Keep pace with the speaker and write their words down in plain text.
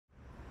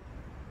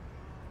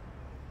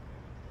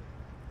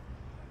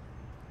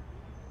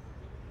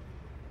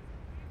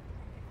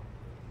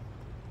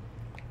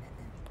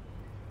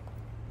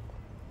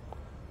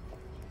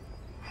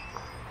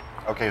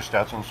Okay,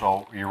 Stetson,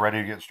 so are you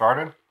ready to get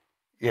started?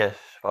 Yes,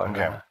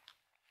 Okay.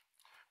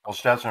 Well,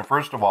 Stetson,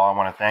 first of all, I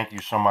want to thank you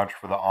so much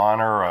for the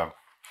honor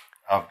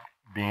of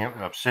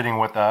sitting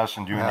with us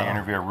and doing the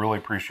interview. I really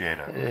appreciate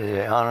it.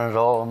 The honor's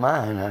all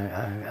mine.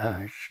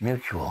 It's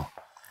mutual.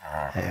 All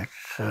right.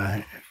 It's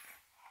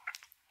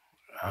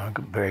I'm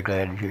very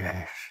glad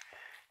to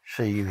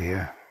see you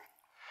here.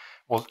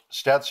 Well,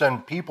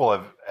 Stetson, people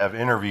have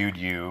interviewed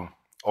you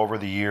over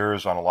the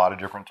years on a lot of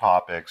different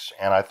topics,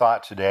 and I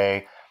thought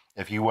today,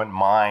 if you wouldn't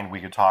mind,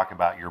 we could talk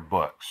about your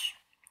books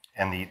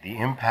and the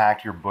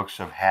impact your books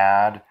have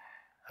had,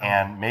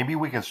 and maybe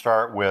we could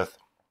start with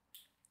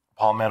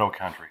Palmetto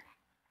Country.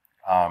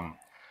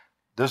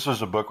 This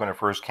was a book when it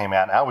first came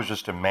out, and I was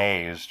just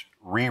amazed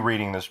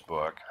rereading this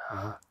book.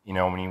 You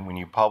know, when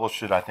you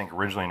published it, I think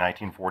originally in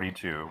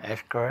 1942.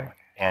 That's correct.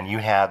 And you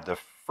had the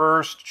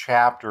first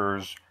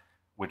chapters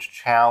which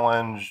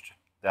challenged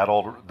the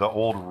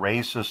old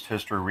racist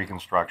history of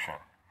Reconstruction.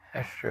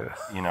 That's true.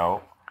 You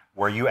know,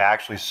 where you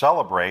actually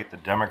celebrate the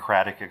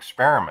democratic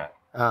experiment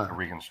of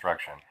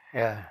Reconstruction.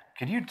 Yeah.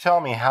 Could you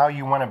tell me how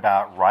you went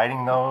about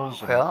writing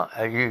those? Well,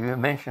 you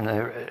mentioned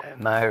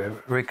my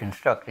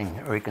reconstruction,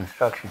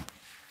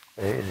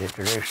 the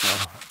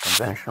traditional,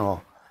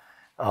 conventional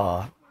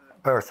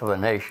birth of a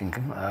nation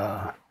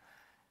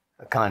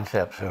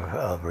concepts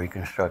of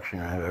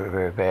Reconstruction are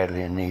very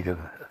badly in need of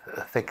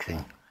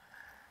fixing.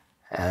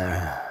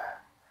 I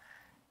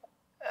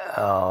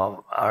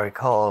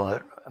recall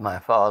that my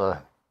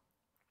father,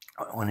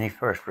 when he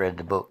first read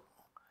the book,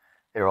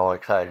 they were all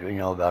excited,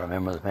 about a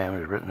member of the family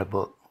who's written a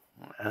book.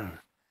 And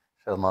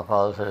so my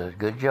father says,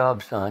 "Good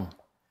job, son."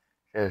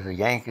 Says the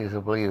Yankees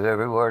will believe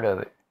every word of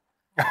it.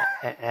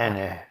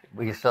 and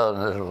we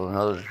Southerners will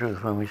know the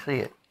truth when we see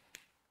it.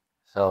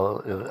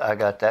 So I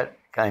got that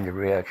kind of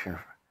reaction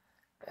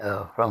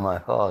from my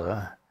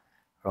father.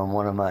 From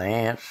one of my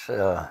aunts,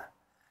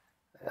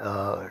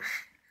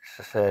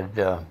 said,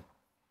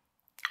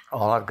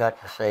 "All I've got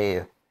to say,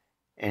 if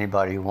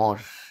anybody who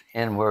wants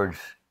N-words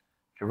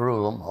to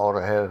rule them ought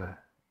to have,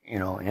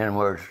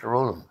 N-words to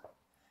rule them."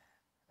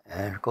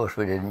 And of course,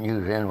 we didn't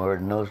use N-word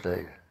in those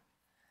days.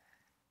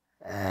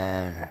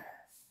 And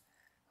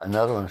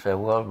another one said,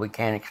 "Well, we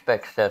can't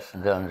expect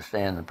Stetson to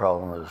understand the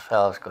problem of the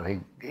South because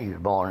he was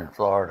born in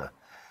Florida."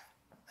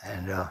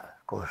 And of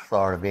course,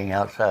 Florida being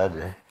outside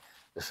the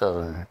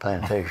Southern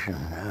plantation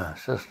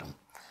system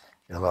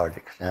to a large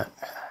extent.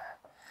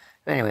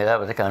 Anyway, that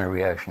was the kind of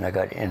reaction I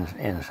got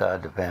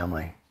inside the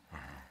family.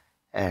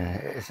 And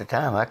at the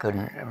time, I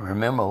couldn't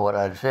remember what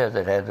I'd said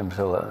that had them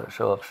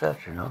so upset,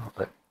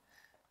 But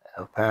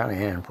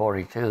apparently in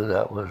 '42,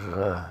 that was,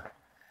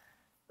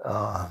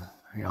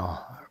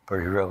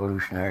 pretty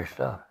revolutionary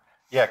stuff.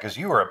 Yeah, because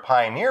you were a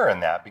pioneer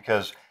in that,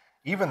 because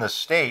even the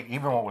state,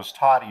 even what was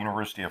taught at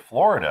University of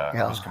Florida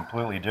was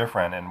completely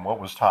different. And what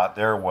was taught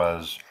there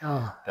was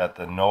that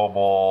the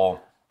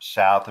noble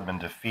South had been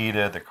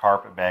defeated, the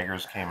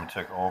carpetbaggers came and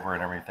took over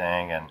and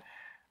everything. And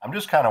I'm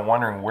just kind of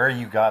wondering where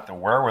you got the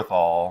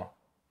wherewithal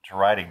to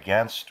write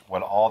against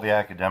what all the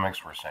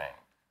academics were saying.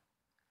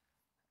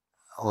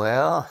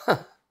 Well,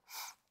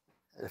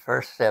 the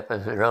first step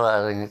is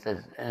realizing that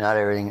not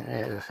everything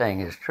they're saying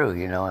is true.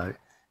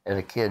 As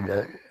a kid,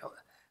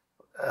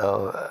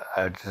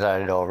 I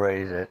decided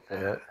already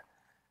that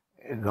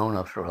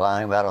grown-ups were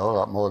lying about a whole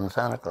lot more than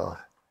Santa Claus.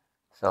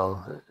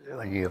 So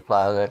when you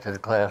apply that to the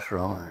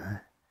classroom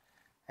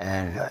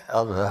and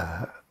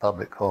other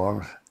public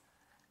forums,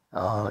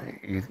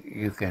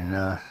 you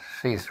can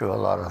see through a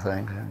lot of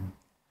things,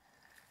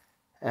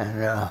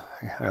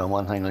 and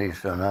one thing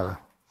leads to another.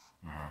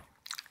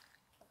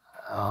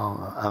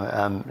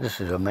 This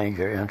is a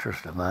major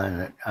interest of mine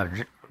that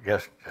I've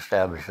just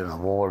established an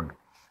award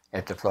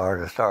at the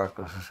Florida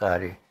Historical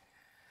Society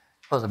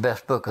for the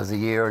best book of the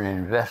year in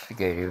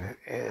investigative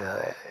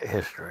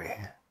history.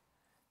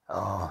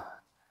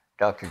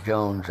 Dr.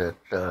 Jones at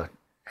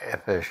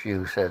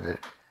FSU said that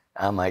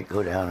I might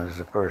go down as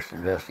the first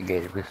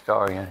investigative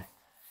historian,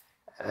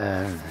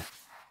 and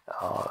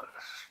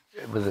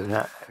with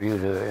a view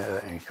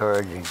to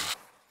encouraging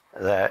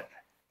that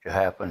to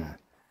happen,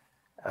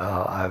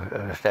 I've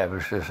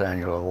established this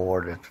annual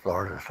award at the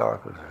Florida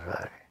Historical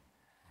Society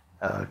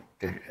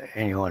to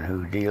anyone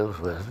who deals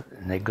with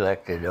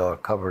neglected or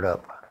covered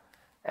up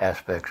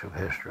aspects of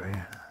history.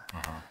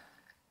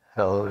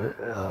 So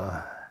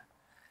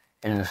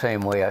in the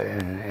same way,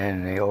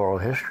 in the Oral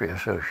History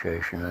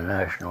Association, the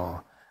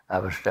national,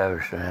 I've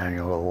established an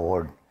annual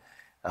award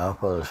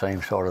for the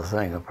same sort of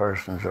thing, of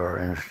persons or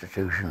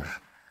institutions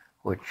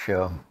which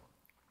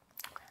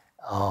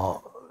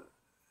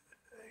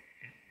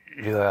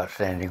do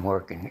outstanding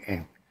work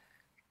in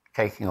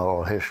taking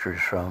oral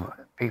histories from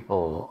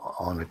people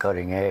on the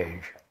cutting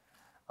edge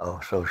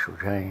of social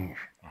change.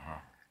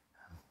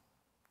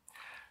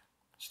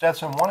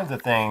 Stetson, one of the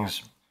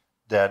things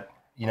that,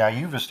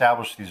 you've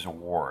established these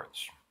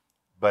awards,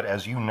 but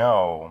as you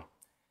know,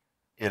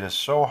 it is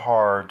so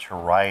hard to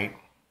write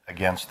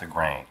against the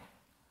grain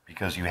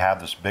because you have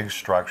this big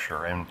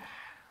structure. And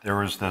there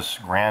was this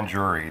grand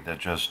jury that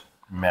just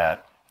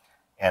met,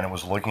 and it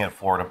was looking at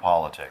Florida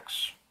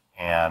politics.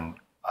 And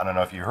I don't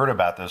know if you heard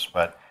about this,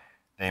 but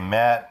they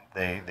met,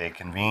 they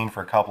convened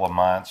for a couple of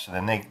months, and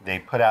then they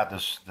put out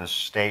this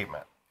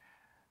statement.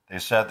 They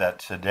said that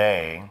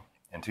today,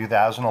 in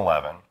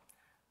 2011,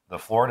 the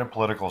Florida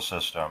political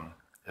system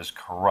is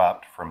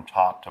corrupt from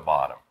top to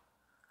bottom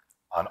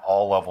on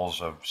all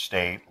levels of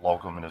state,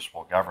 local,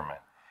 municipal government.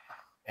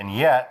 And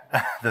yet,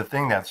 the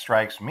thing that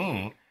strikes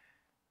me,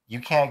 you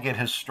can't get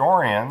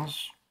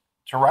historians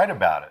to write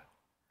about it.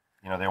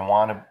 You know, they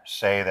want to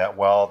say that,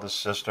 well, the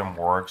system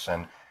works,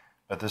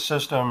 but the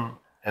system,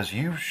 as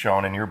you've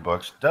shown in your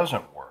books,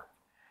 doesn't work.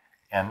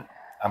 And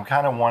I'm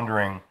kind of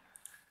wondering,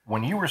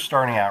 when you were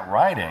starting out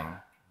writing,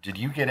 did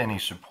you get any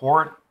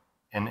support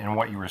in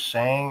what you were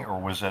saying, or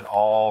was it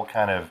all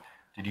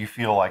did you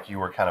feel like you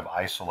were kind of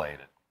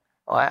isolated?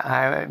 Well,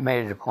 I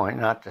made it a point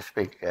not to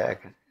speak to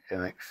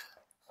academics.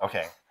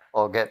 Okay.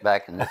 Or get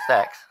back in the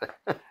sacks.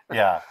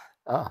 Yeah.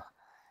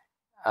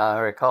 I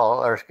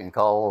recall Erskine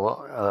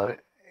Caldwell,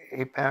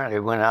 he apparently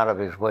went out of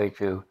his way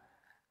to,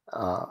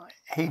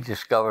 he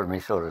discovered me,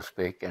 so to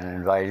speak, and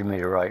invited me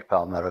to write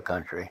Palmetto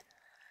Country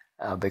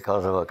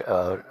because of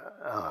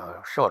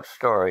a short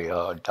story,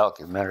 a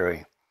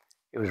documentary.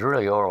 It was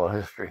really oral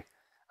history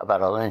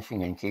about a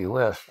lynching in Key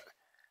West.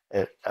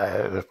 It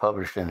was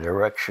published in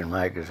Direction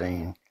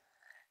magazine,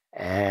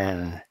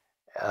 and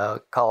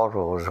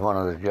Caldwell was one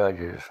of the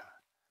judges.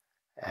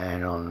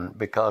 And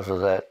because of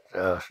that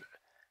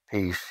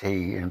piece,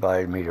 he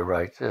invited me to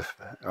write the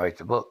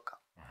book.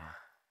 Mm-hmm.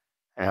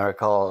 And I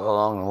recall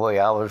along the way,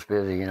 I was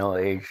busy,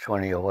 age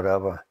 20 or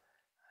whatever,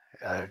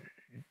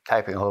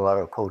 typing a whole lot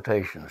of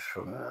quotations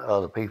from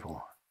other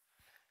people.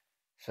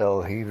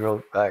 So he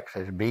wrote back,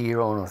 said, "Be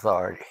your own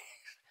authority."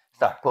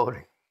 Stop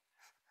quoting.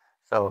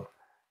 So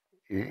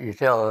you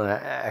tell an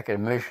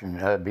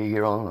academician, "Be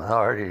your own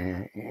authority,"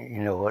 and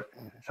you know what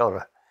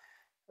sort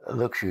of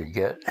looks you'd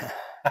get.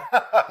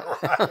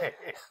 Right.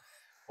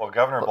 Well,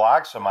 Governor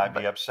Bloxham might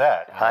be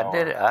upset. I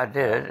did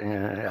it,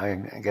 and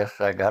I guess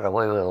I got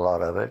away with a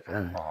lot of it.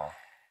 And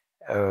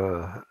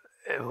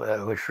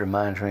which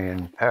reminds me,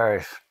 in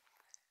Paris,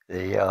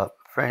 the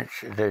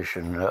French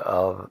edition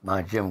of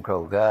my Jim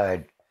Crow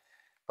Guide,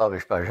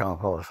 published by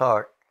Jean-Paul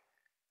Sartre,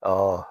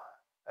 a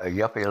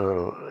yuppie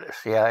little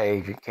CIA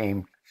agent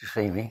came to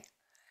see me,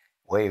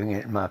 waving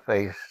it in my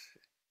face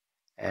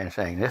and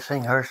saying, "This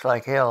thing hurts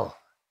like hell."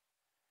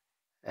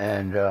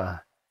 And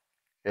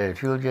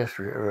if you'll just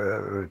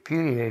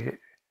repudiate it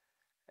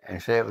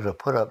and say it was a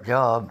put-up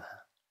job,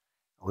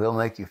 we'll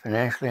make you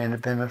financially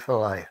independent for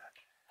life.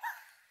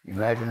 You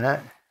imagine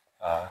that?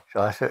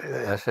 So I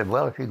said,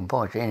 well, if you can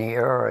point to any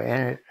error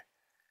in it,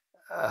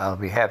 I'll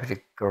be happy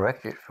to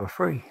correct it for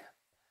free.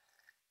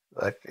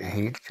 But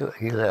he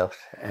left,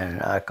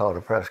 and I called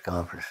a press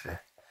conference to,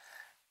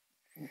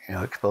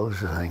 expose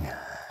the thing.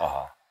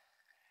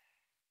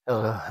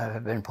 So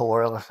I've been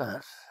poor ever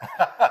since.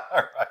 All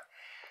right.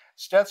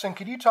 Stetson,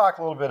 could you talk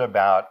a little bit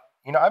about,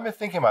 I've been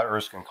thinking about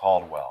Erskine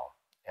Caldwell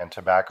and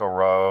Tobacco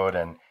Road,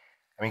 and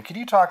could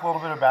you talk a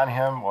little bit about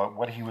him,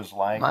 what he was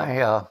like?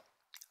 My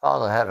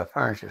father had a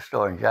furniture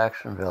store in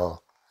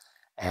Jacksonville,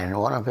 and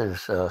one of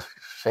his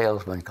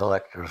salesman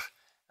collectors,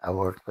 I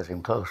worked with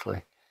him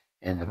closely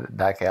in the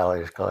back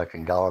alleys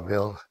collecting dollar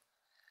bills,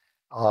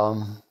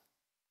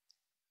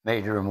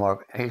 made the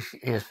remark,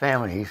 his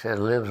family, he said,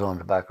 lives on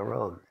Tobacco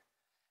Road.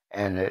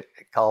 And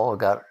Caldwell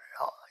got,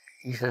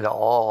 he said,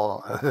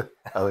 all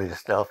of his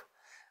stuff,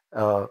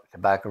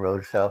 Tobacco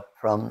Road stuff,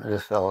 from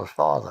this fellow's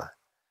father.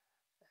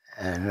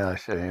 And I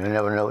said, you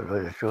never know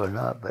whether it's true or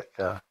not,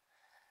 but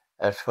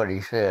that's what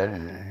he said,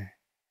 and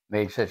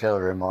made such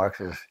other remarks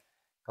as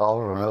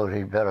Caldwell knows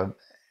he'd better,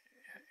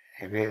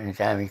 any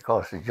time he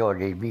crosses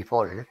Georgia, he'd be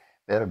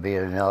better be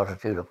at an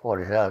altitude of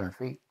 40,000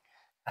 feet.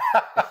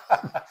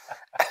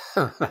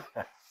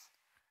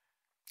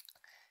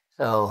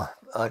 So,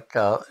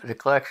 the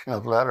collection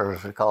of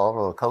letters that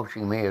Caldwell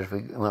coaching me as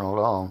we went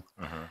along,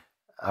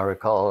 I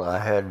recall I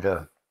had,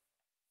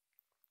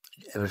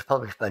 it was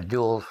published by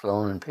Duell,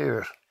 Sloan &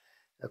 Pierce,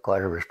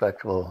 quite a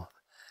respectable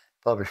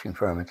publishing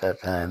firm at that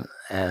time,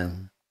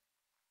 and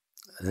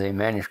the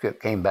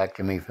manuscript came back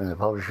to me from the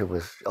publisher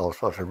with all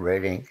sorts of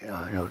red ink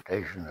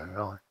notations and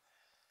so on.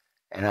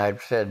 And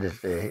I'd said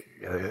that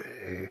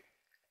the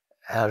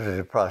houses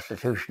of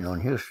prostitution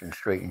on Houston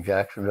Street in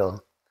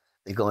Jacksonville,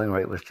 the going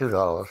rate was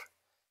 $2,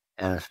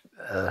 and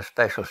a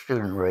special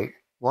student rate,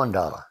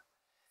 $1.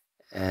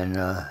 And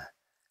the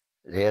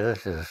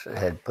editors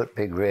had put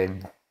big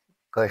red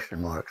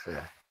question marks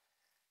there.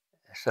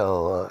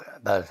 So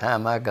by the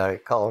time I got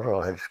it,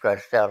 Caldwell had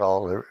scratched out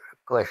all the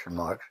question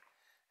marks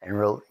and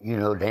wrote, "You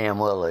know damn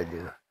well they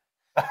do."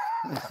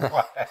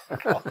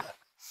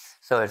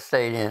 So it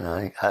stayed in,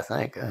 I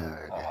think.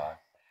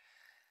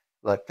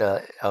 But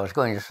I was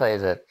going to say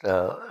that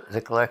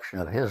the collection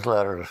of his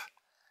letters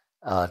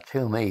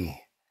to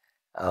me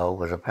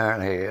was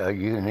apparently a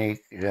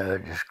unique,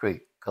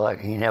 discreet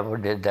collection. He never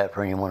did that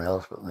for anyone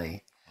else but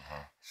me.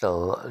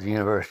 So the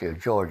University of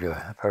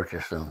Georgia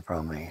purchased them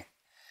from me.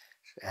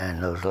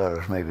 And those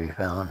letters may be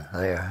found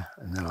there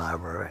in the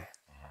library.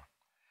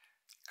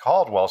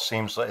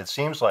 It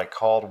seems like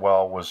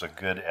Caldwell was a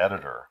good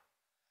editor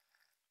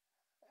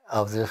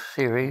of this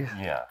series.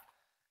 Yeah.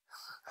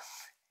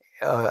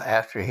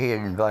 After he had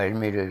invited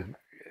me to,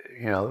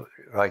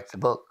 write the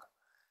book,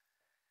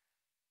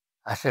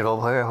 I said, "Well,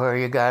 where are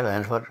your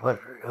guidelines? What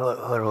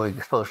are we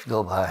supposed to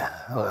go by?"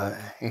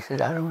 He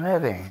said, "I don't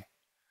have any."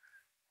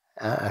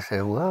 I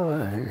said, "Well,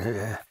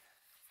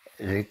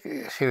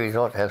 the series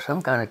ought to have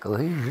some kind of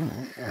cohesion."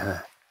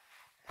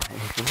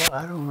 He said, "Well,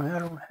 I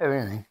don't have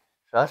anything."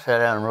 So I sat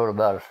down and wrote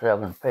about a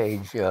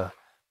 7-page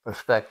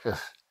prospectus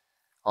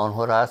on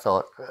what I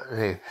thought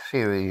the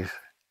series,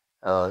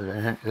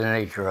 the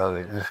nature of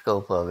it, and the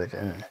scope of it,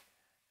 and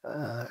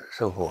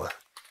so forth.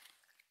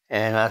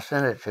 And I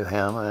sent it to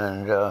him,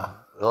 and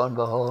lo and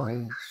behold,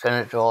 he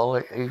sent it to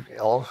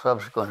all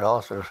subsequent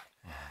authors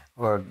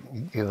were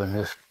given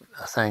this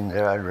thing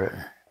that I'd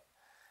written.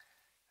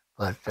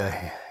 But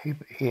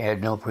he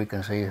had no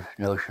preconceived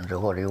notions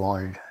of what he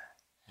wanted.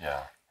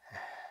 Yeah.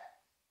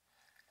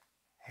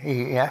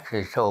 He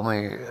actually told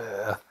me,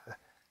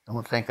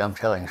 don't think I'm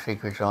telling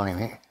secrets on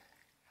him,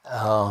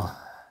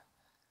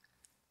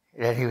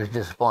 that he was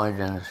disappointed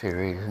in the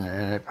series, and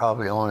that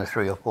probably only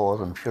 3 or 4 of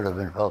them should have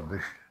been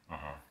published.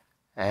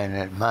 And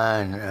that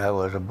mine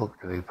was a book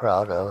to be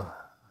proud of.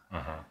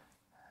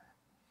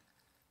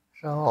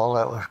 So all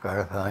that was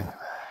gratifying.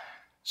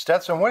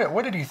 Stetson,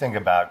 what did you think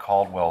about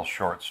Caldwell's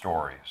short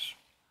stories?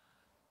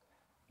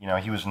 You know,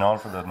 he was known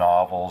for the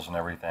novels and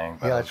everything.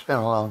 But yeah, it's been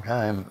a long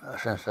time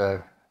since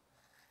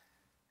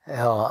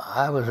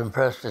I was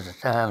impressed at the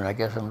time, and I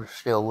guess I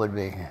still would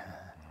be.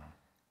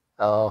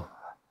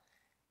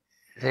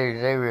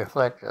 They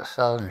reflect a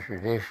Southern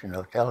tradition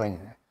of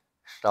telling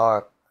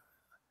stark,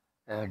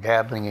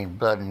 dabbling in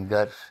blood and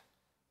guts,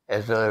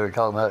 as though they were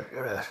talking about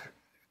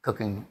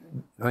cooking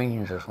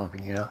greens or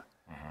something,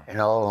 and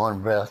all in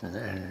one breath,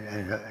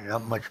 and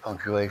not much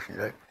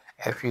punctuation.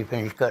 After you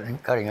finish cutting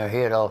her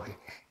head off,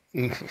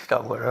 you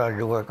started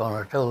to work on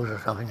her toes or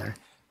something, and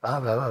blah,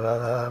 blah, blah,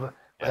 blah, blah,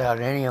 without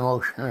any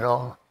emotion at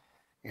all,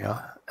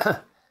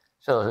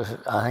 So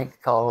I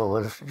think Caldwell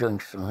was doing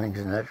some things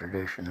in that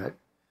tradition that,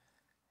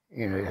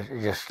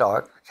 just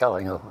stark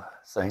telling of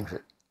things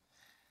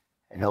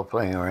and no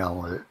playing around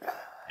with it.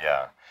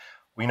 Yeah.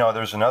 We know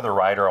there's another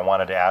writer I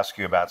wanted to ask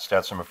you about,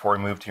 Stetson, before we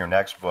move to your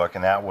next book,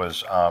 and that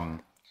was a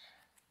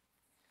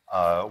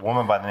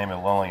woman by the name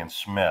of Lillian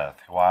Smith,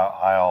 who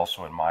I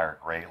also admire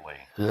greatly.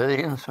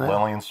 Lillian Smith?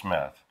 Lillian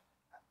Smith.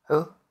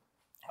 Who?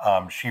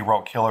 She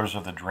wrote Killers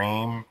of the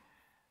Dream,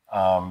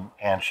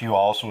 and she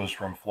also was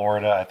from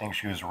Florida. I think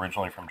she was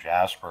originally from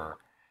Jasper.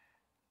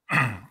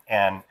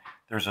 And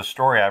there's a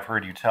story I've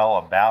heard you tell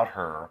about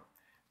her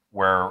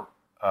where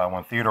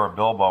when Theodore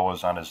Bilbo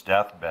was on his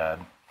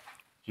deathbed,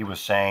 he was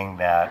saying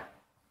that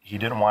he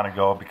didn't want to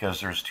go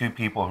because there's 2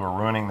 people who are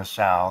ruining the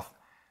South.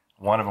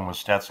 One of them was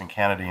Stetson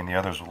Kennedy, and the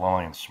other was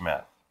Lillian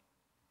Smith.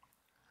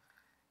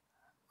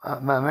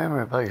 My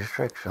memory plays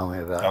tricks on me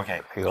about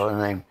people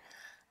and name.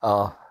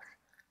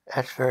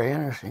 That's very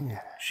interesting.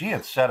 She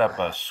had set up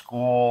a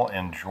school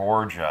in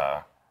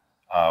Georgia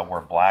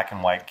where black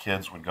and white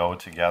kids would go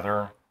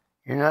together.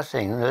 You're not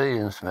saying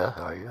Lillian Smith,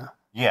 are you?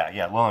 Yeah,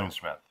 Lillian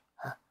Smith.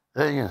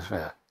 Lillian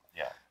Smith.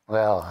 Yeah.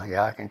 Well,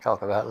 yeah, I can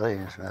talk about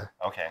Lillian Smith.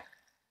 Okay.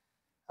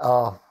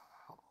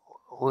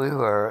 We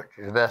were,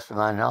 to the best of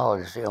my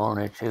knowledge, the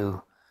only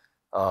 2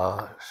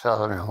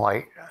 Southern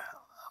white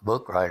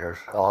book writers,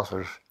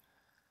 authors,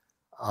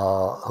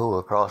 who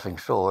were crossing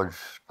swords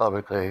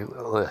publicly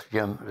with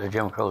the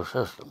Jim Crow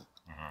system.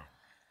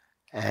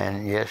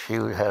 And yes, she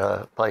had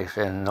a place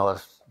in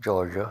North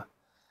Georgia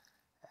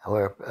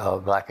where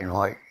black and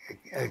white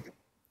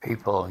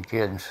people and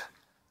kids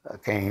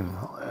came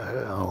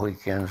on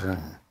weekends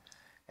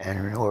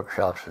and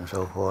workshops and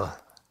so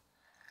forth.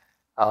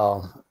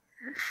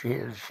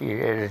 She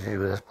edited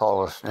with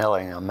Paula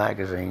Snelling a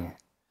magazine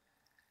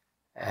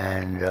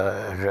and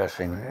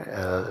addressing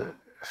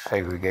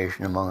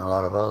segregation among a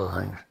lot of other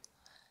things.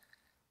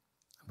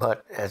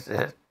 But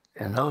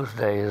in those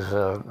days,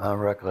 my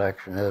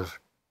recollection is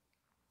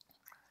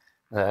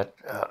that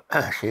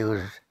she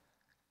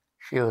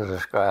was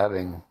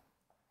ascribing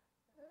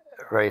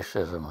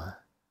racism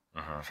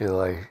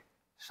to a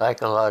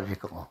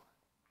psychological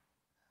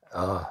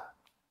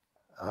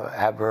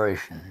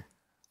aberration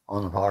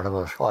on the part of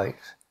us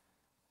whites.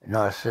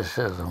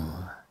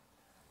 Narcissism,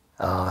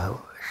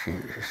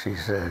 she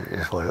said,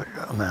 is what it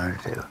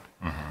amounted to.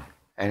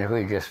 And if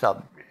we just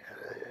stopped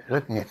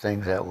looking at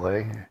things that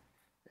way,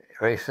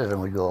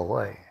 racism would go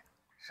away.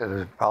 So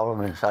there's a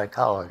problem in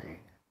psychology.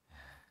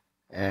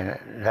 And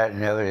that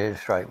never did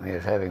strike me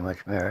as having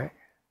much merit.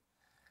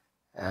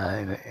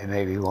 It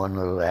may be one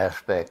little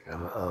aspect of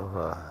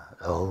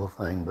the whole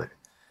thing, but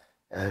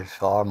it's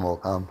far more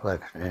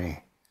complex than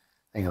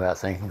anything about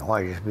thinking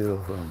white is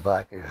beautiful and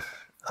black is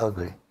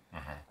ugly.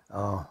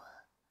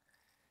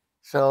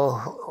 So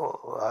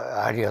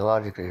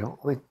ideologically,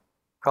 we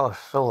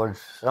crossed swords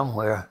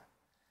somewhere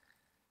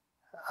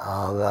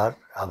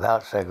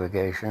about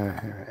segregation,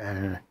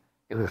 and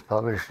it was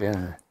published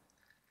in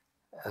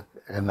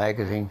the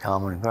magazine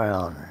Common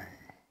Ground.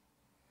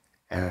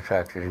 and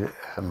attracted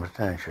some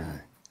attention.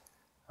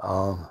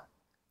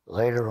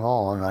 Later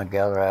on, I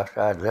gather after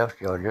I'd left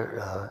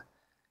Georgia,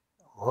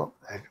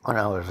 when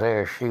I was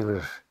there, she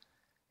was,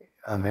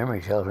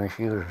 memory tells me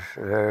she was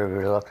very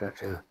reluctant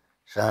to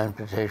sign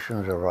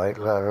petitions or write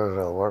letters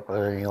or work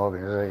with any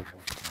organization.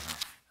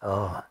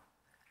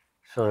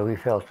 So we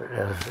felt that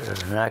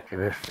as an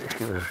activist,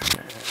 she was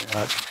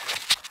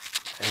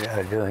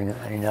not doing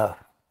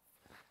enough,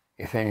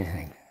 if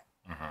anything.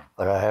 Mm-hmm.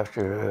 But I have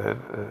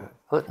to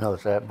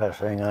footnote that by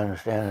saying I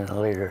understand in the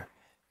later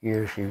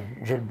years she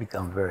did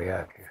become very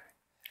active.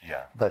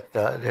 Yeah. But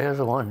there's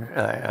one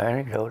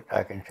anecdote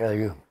I can tell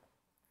you.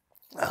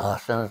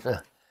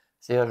 Senator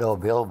Theodore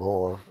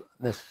Bilbo of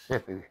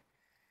Mississippi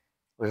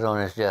was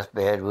on his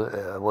deathbed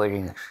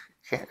awaiting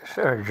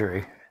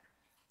surgery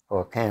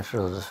for cancer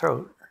of the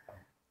throat.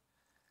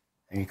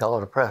 And he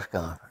called a press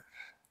conference.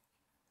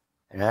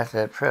 And at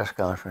that press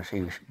conference,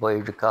 he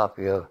waved a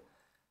copy of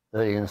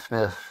Lillian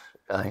Smith's,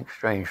 I think,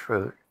 Strange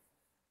Fruit,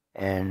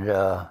 and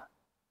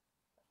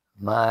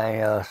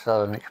my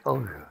Southern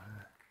Exposure.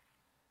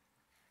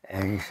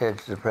 And he said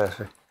to the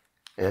presser,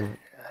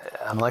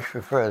 I much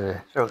prefer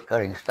the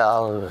throat-cutting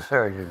style of the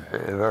surgeon,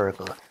 the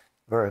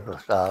vertical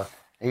style.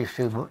 These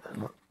two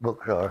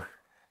books are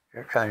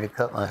trying to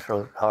cut my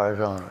throat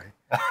horizontally.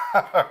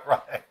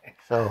 Right.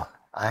 So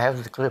I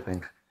have the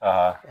clippings,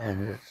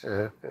 and it's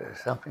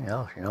something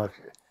else, you know, it's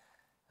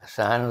a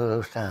sign of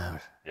those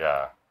times.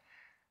 Yeah.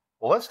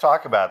 Well, let's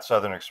talk about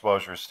Southern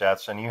Exposure,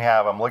 Stetson. You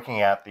have, I'm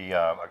looking at the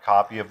a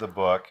copy of the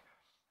book,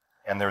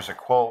 and there's a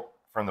quote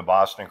from the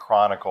Boston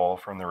Chronicle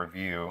from the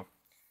review.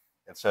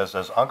 It says,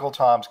 as Uncle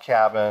Tom's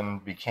Cabin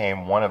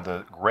became one of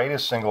the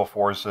greatest single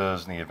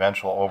forces in the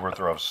eventual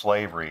overthrow of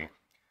slavery,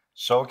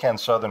 so can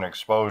Southern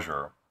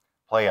Exposure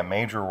play a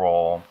major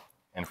role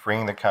in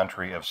freeing the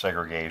country of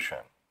segregation.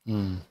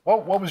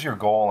 What was your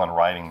goal in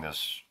writing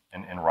this,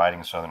 in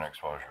writing Southern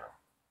Exposure?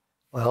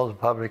 Well, the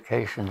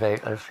publication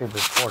date, let's see,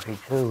 was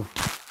 42.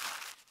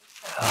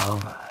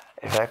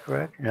 Is that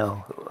correct?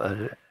 No.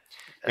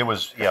 It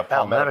was, yeah,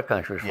 Palmetto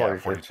Country was 42. Yeah,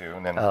 42.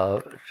 And then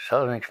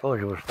Southern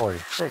Exposure was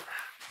 46.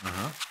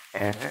 Mm-hmm.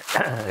 And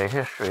the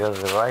history of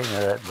the writing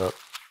of that book,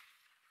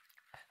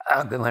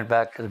 I went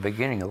back to the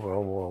beginning of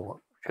World War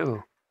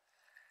II.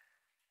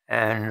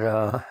 And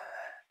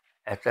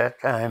at that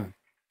time,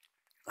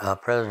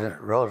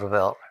 President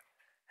Roosevelt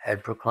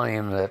had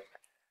proclaimed that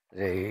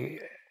the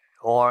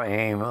war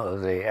aim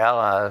of the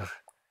Allies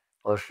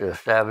was to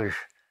establish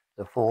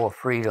the 4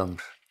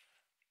 freedoms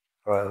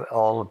for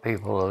all the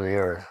people of the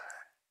earth.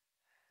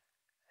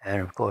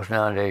 And of course,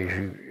 nowadays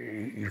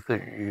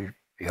you'd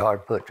be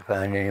hard put to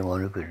find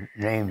anyone who could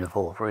name the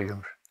 4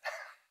 freedoms: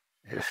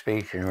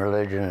 speech and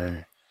religion,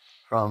 and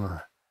from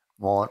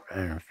want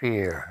and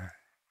fear.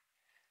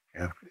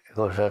 And of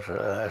course, that's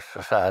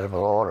a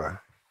sizable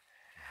order,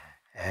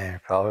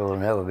 and probably will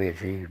never be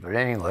achieved. But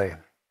anyway,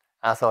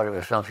 I thought it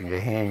was something to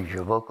hinge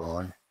a book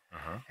on,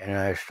 and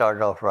I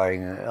started off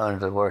writing under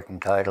the working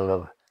title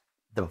of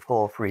The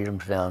 4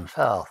 Freedoms Down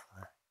South.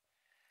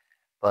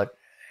 But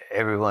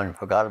everyone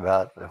forgot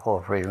about the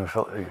 4 freedoms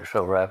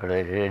so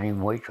rapidly they didn't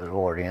even wait till the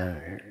war to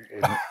end.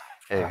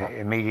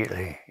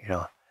 Immediately, you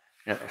know,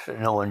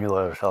 no one knew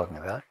what I was talking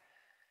about.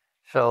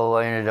 So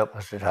I ended up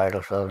with the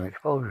title Southern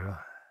Exposure,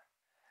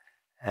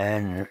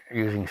 and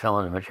using some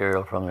of the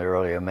material from the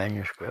earlier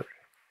manuscript.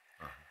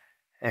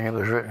 And it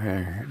was written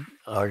in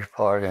large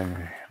part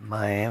in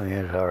Miami,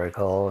 as I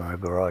recall, in a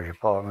garage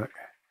apartment.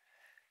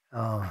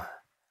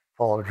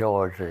 Paul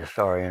George, the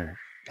historian,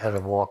 had a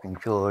walking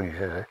tour, and he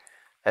said,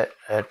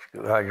 that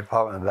garage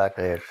apartment back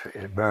there,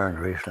 it's burned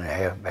recently,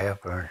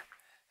 half burned.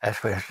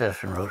 That's where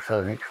Stetson wrote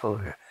Southern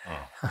Exposure.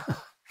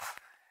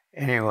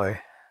 Anyway,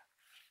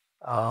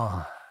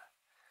 I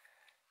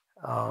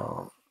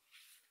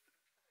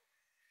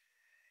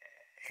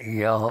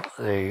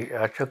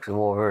took the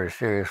war very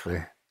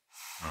seriously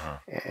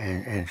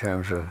in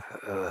terms of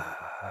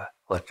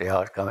what the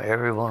outcome.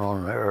 Everyone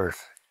on the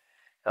earth,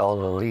 all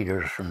the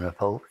leaders from the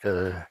Pope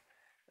to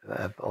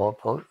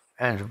all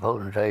kinds of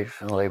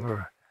potentates and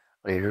labor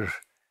leaders,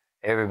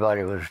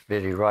 everybody was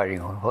busy writing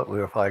on what we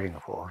were fighting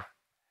for,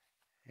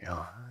 you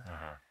know.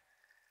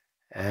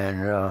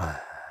 And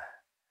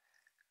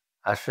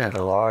I sent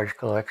a large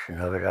collection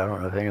of it. I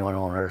don't know if anyone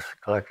on earth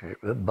collected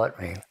it but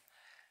me.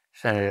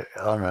 Sent it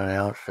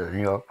unannounced to the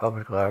New York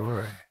Public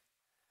Library.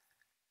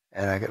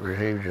 And I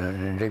received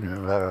an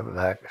indignant letter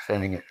back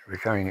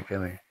returning it to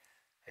me.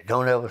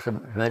 Don't ever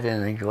submit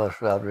anything to us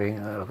without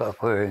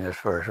querying us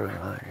first, you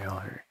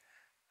know.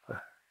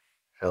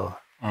 So.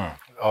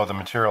 Oh, the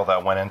material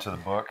that went into the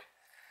book,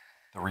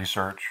 the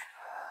research.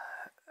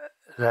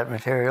 That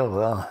material,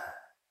 well,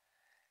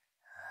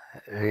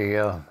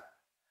 the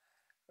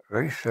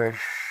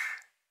research.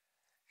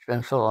 It's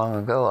been so long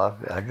ago,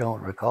 I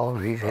don't recall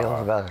the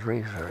details about the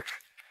research.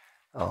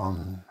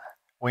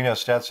 We know,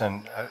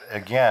 Stetson,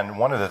 again,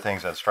 one of the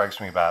things that strikes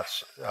me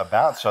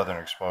about Southern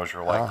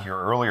Exposure, like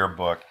your earlier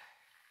book,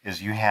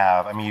 is you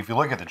have, I mean, if you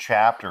look at the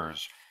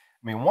chapters,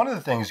 I mean, one of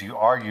the things you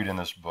argued in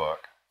this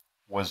book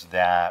was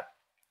that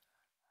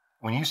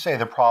when you say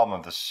the problem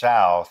of the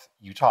South,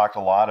 you talked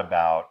a lot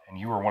about, and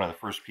you were one of the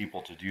first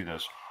people to do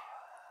this,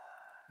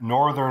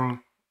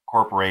 Northern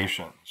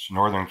corporations,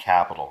 Northern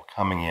capital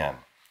coming in.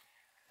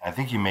 I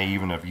think you may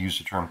even have used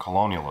the term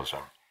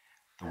colonialism,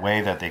 the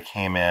way that they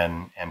came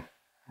in and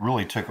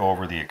really took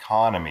over the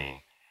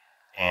economy.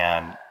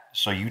 And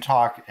so you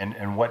talk,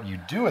 and what you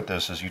do with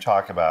this is you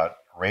talk about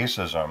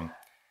racism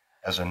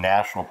as a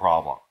national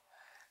problem,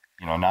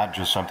 not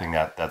just something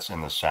that's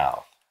in the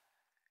South.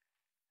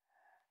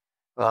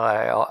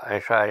 Well, I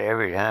tried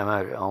every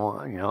time,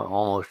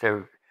 almost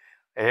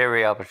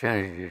every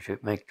opportunity to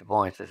make the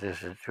point that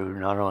this is true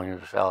not only in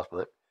the South,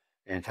 but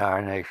the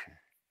entire nation.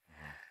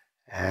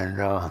 And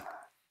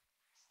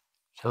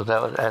so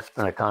that's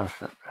been a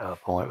constant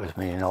point with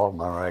me in all of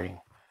my writing.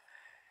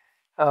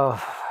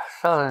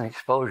 Southern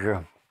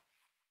Exposure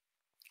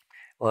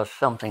was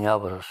something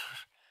of a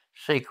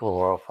sequel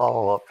or a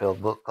follow-up to a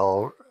book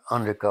called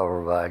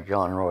Undercover by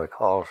John Roy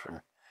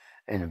Carlson.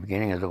 In the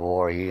beginning of the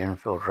war, he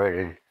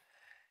infiltrated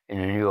in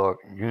the New York,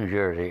 New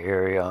Jersey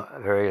area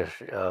various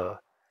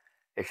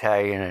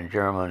Italian and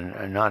German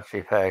and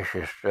Nazi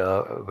fascist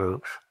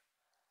groups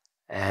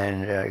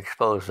and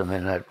exposed them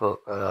in that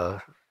book,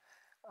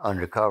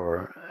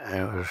 Undercover, and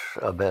it was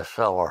a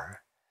bestseller.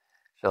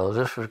 So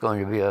this was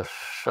going to be a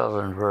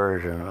Southern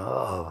version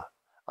of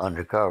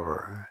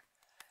Undercover,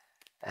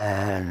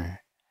 and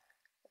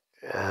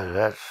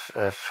that's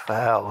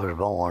how it was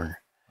born.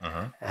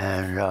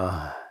 And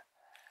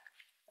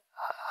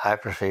I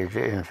proceeded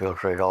to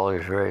infiltrate all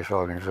these various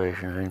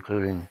organizations,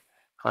 including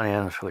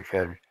clans which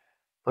had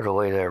put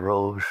away their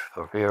robes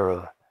for fear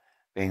of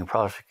being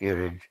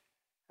prosecuted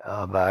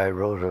by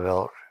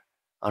Roosevelt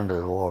under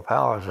the War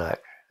Powers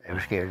Act. They were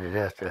scared to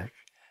death to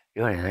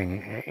do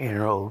anything in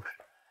robes.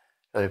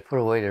 So they put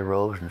away their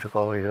robes and took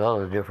all these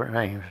other different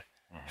names,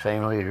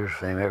 same leaders,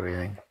 same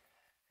everything,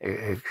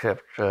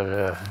 except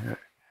they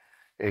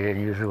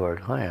didn't use the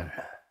word Klan.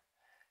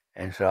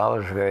 And so I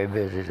was very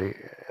busy.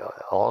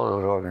 All of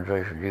those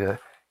organizations,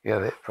 you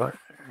have it front.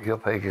 Your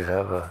pages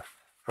have a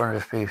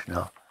frontispiece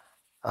now.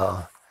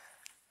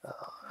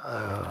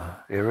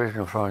 The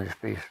original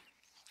frontispiece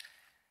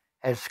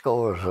had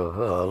scores of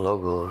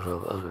logos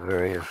of the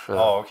various.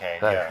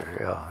 Factors,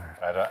 yeah.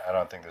 I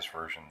don't think this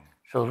version.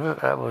 So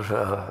that was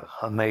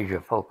a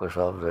major focus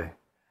of the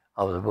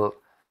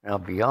book. Now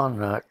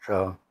beyond that,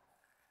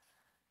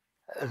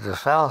 the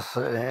South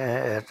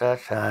at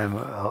that time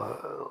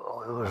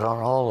it was on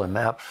all the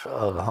maps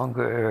of the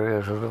hunger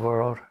areas of the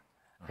world.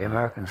 The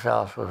American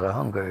South was a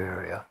hunger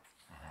area,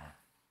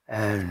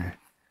 and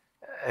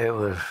it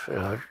was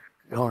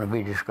going to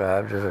be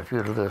described as a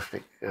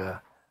feudalistic,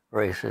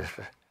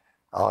 racist,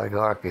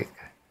 oligarchic,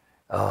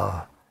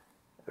 a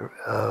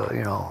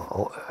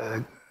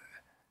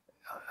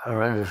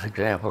horrendous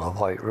example of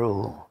white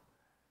rule.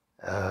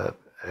 The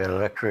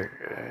electorate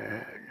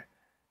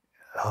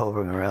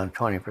hovering around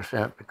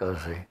 20%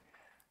 because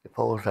the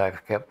poll tax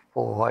kept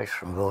poor whites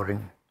from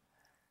voting.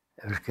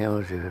 It was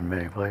cumulative in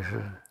many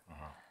places.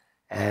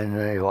 And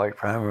the white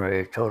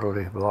primary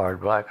totally barred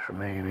blacks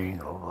from any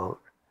meaningful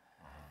vote.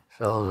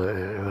 So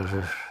it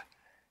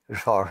was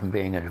far from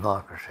being a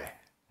democracy.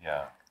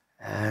 Yeah.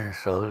 And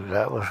so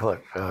that was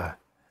what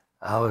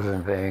I was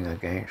inveighing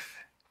against.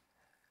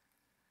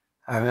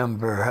 I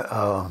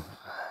remember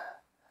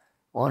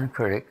one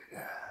critic,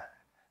 I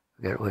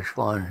forget which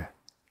one,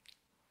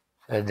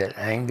 said that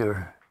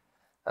anger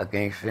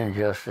against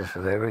injustice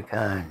of every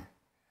kind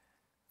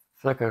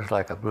flickers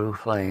like a blue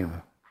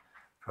flame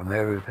from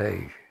every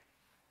page.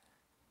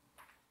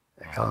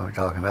 They're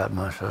talking about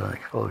my Southern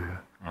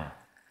Exposure.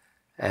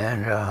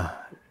 And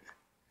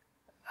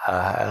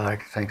I like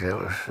to think there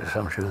was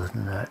some truth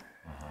in that.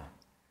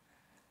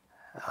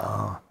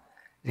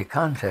 The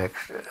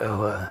context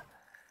of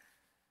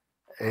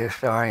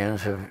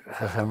historians have,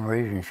 for some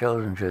reason,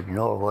 chosen to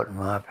ignore what, in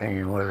my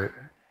opinion, were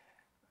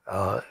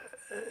the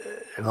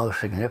most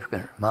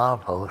significant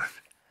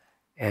mileposts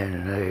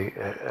in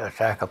the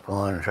attack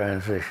upon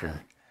transition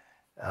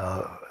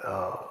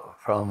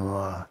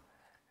from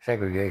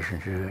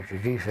segregation to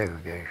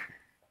desegregation.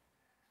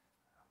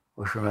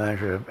 Which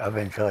reminds me, I've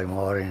been telling my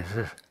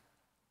audiences,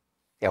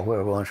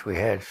 where once we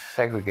had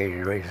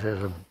segregated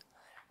racism,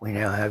 we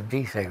now have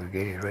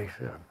desegregated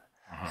racism.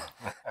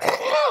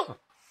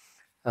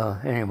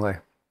 Anyway,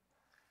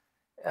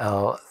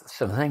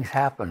 some things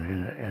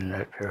happened in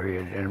that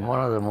period, and one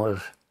of them was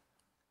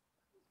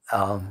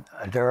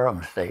a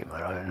Durham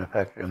statement, in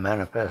effect, a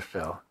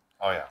manifesto.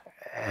 Oh, yeah.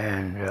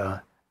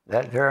 And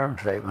that Durham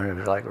statement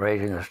was like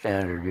raising a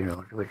standard,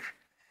 which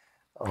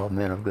all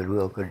men of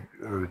goodwill could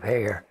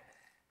repair,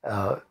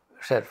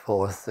 set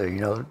forth,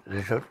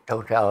 the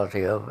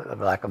totality of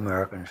Black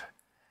Americans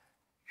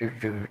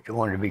to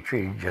want to be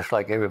treated just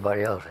like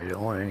everybody else. They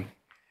don't want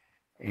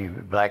any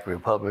Black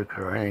republics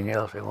or anything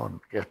else. They want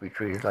to just be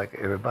treated like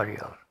everybody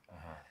else.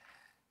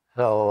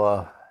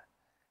 So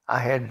I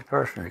had the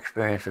personal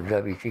experience of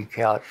W.T.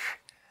 Couch,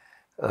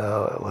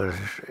 was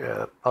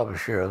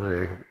publisher of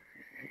the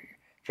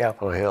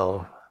Chapel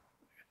Hill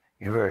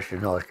University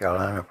of North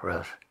Carolina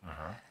Press.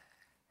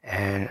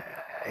 And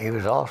he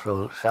was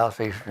also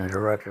Southeastern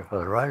director for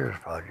the Writers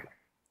Project.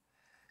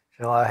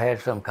 So I had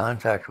some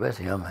contact with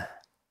him.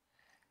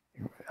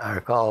 I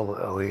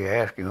recall we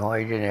asked him why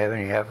he didn't have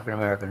any African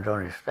Americans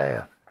on his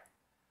staff.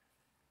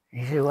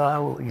 He said,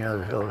 well,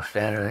 the old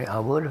standard thing, I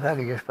would if I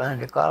could just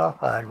find a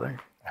qualified one.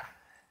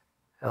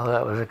 So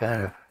that was the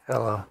kind of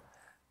fellow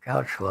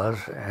Couch was.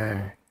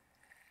 And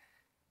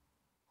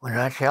when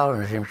I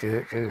challenged him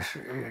to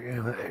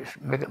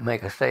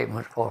make a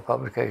statement for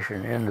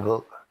publication in the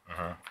book,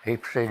 he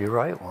proceeded to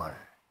write one,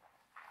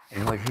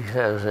 in which he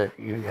says that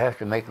you have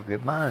to make up your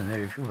mind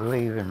that if you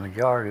believe in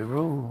majority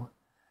rule,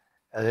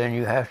 then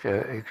you have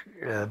to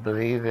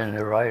believe in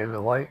the right of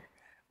the white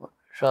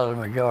Southern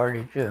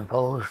majority to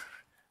impose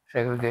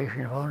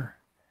segregation upon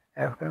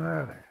African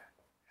Americans.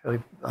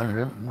 So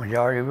under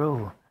majority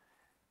rule.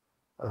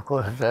 Of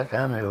course, at that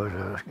time there was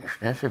an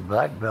extensive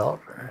black belt,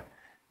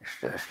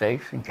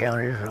 states and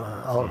counties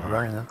all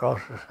running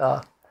across the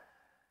South.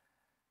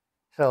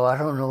 So I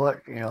don't know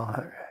what,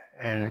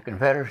 and the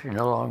Confederacy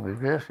no longer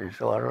existed,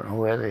 so I don't know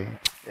where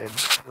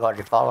what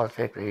the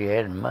politics that he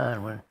had in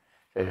mind when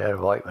they had a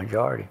white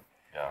majority.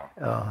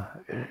 Yeah.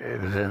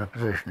 It was in a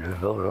position to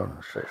vote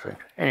on such things.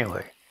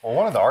 Anyway. Well,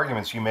 one of the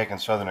arguments you make in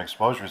Southern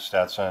Exposure,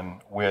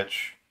 Stetson,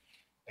 which,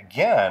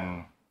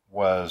 again,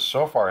 was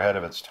so far ahead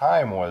of its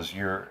time, was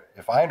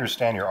if I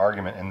understand your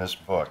argument in this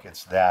book,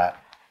 it's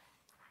that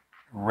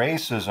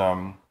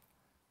racism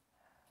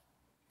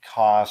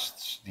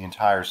costs the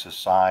entire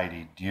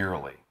society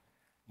dearly.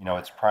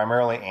 It's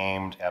primarily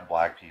aimed at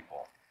black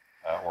people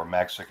or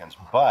Mexicans,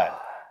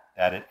 but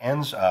that it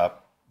ends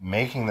up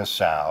making the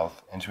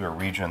South into a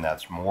region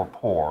that's more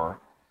poor,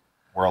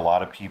 where a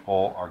lot of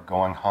people are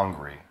going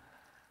hungry,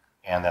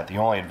 and that the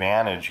only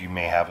advantage you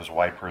may have as a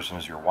white person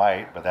is you're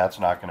white, but that's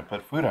not going to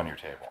put food on your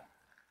table.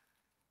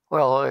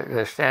 Well,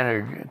 the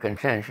standard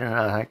contention,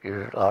 I think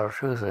there's a lot of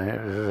truth in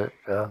it, is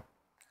that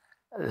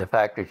the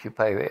fact that you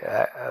pay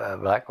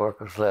black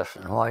workers less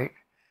than white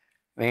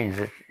means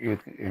that you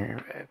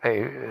can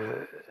pay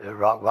the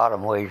rock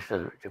bottom wage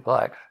to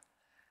blacks,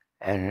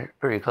 and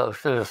pretty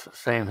close to the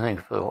same thing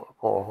for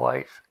poor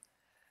whites.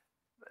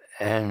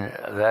 And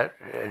that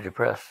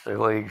depressed the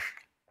wage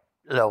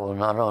level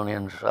not only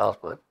in the South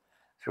but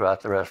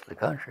throughout the rest of the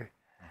country.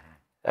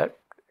 That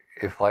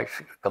if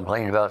whites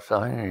complain about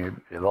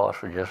something, the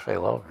boss would just say,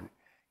 well,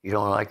 you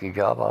don't like your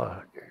job,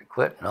 I'll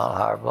quit and I'll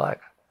hire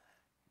blacks.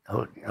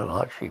 A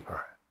lot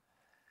cheaper.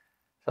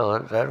 So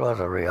that was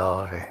a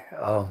reality.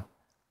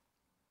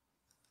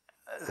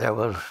 There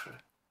was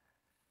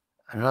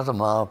another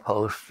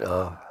milepost,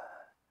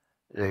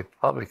 the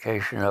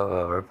publication of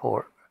a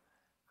report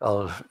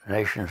called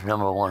Nation's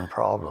 #1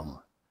 Problem,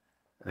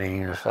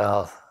 meaning the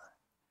South.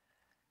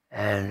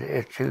 And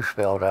it too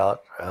spelled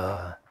out,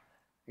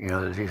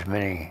 these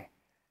many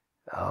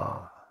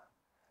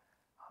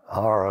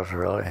horrors,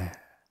 really,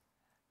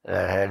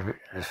 that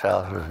the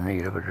South was in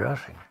need of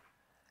addressing.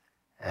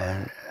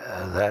 And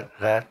that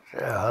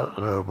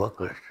little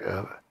booklet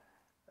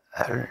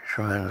had a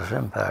tremendous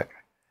impact.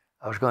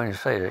 I was going to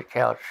say that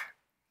Couch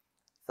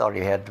thought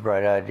he had the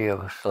bright idea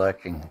of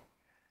selecting,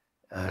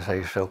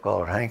 say,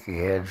 so-called hanky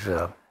heads,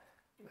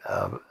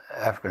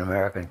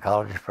 African-American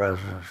college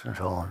presidents and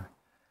so on,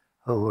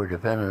 who were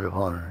dependent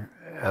upon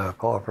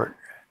corporate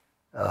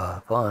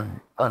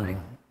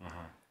funding,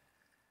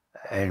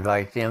 and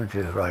invite them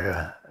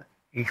to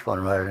each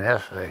one write an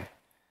essay.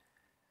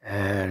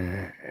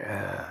 And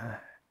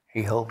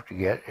he hoped to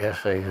get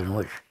essays in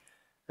which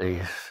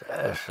these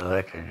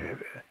selected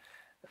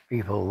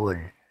people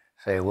would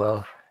say,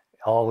 well,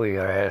 all we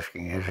are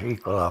asking is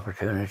equal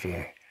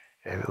opportunity.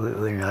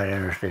 We're not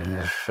interested in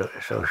this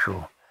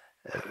social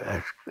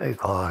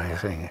equality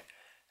thing.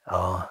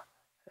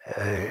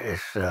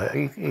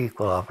 It's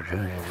equal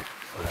opportunity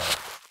for that.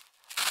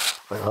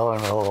 But lo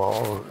and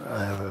behold,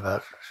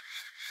 about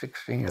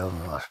 16 of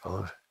them, I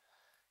suppose,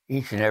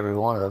 each and every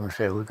one of them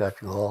said, we've got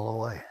to go all the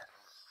way.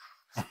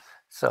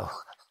 So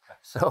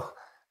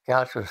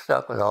Couch was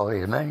stuck with all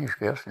these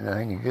manuscripts and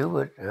nothing to do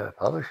but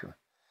publish them.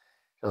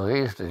 So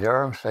these, the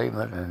Durham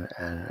Statement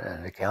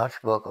and the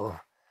Couch book of,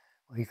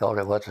 he called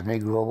it What the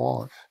Negro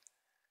Wants.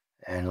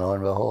 And lo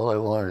and behold, they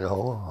wanted the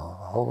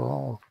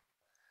whole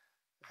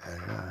on.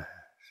 And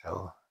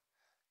so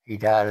he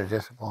died a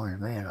disappointed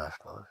man, I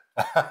suppose.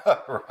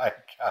 Right,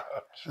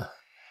 Couch.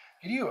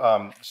 Could you,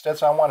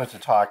 Stetson, I wanted to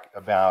talk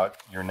about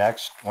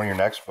one of your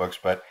next books,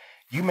 but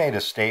you made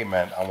a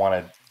statement I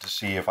wanted to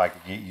see if I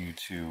could get you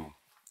to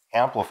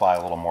amplify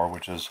a little more,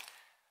 which is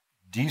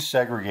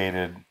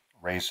desegregated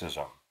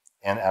racism.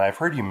 And I've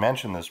heard you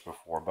mention this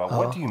before, but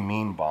what do you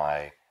mean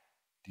by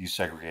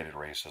desegregated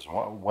racism?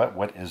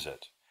 What is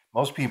it?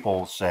 Most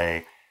people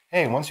say,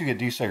 hey, once you get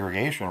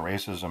desegregation,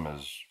 racism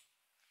is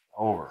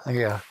over.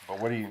 Yeah. But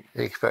what do you...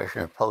 The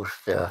expression of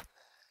post-racism.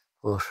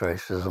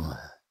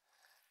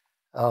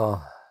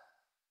 Wow.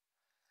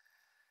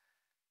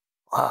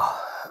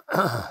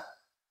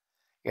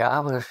 Yeah, I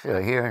was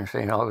here in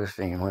St.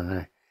 Augustine when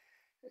the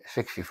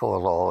 64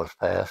 law was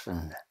passed,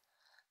 and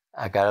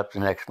I got up the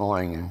next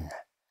morning and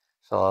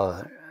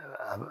saw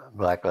a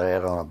black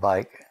lad on a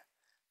bike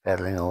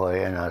pedaling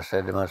away, and I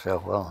said to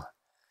myself, well,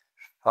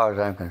 as far as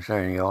I'm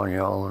concerned, you're on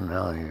your own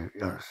now. You're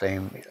in the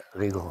same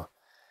legal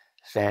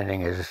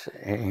standing as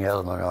any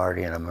other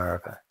minority in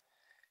America.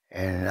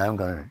 And I'm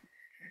going to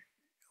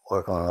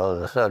work on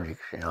other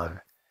subjects.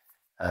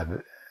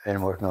 I've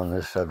been working on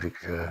this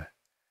subject, I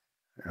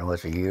don't know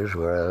what the years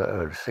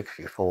were, I was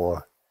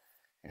 64.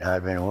 And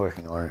I'd been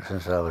working on it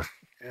since I was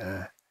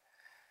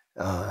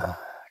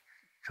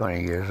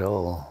 20 years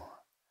old.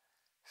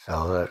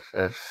 So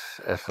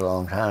that's a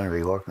long time to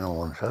be working on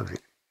one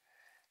subject.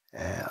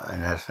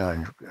 And that's not,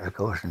 of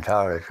course,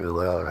 entirely true,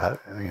 but I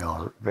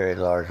was, very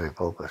largely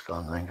focused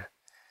on things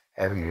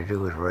having to do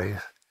with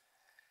race.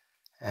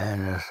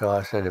 And so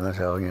I said to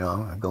myself,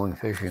 I'm going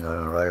fishing, I'm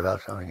going to write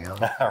about something else.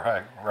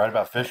 Write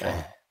about fishing.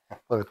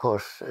 But of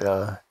course,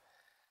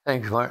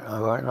 things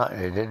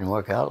it didn't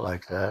work out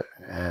like that.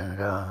 And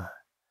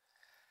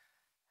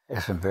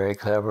there's some very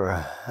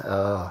clever,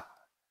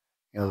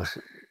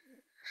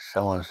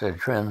 someone said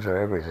trends are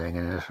everything,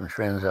 and there's some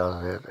trends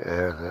out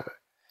there that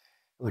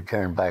would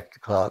turn back the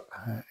clock.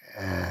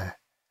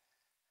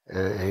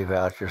 The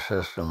voucher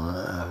system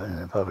in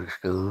the public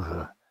schools,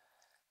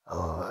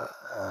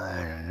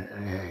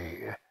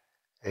 and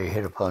they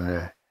hit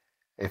upon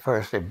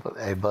first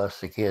they bus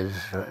the kids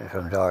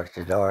from dark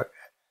to dark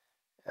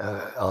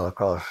all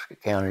across the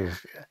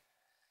counties,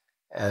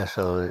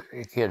 so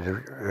the kids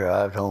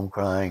arrived home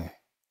crying,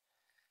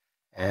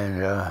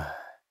 and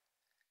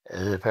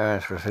the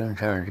parents were soon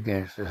turned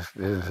against this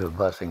business of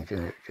busing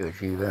to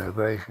achieve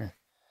integration.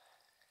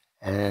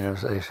 And then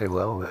they said,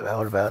 well,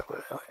 what about,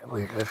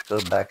 let's go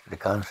back to the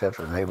concept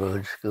of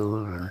neighborhood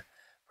schools and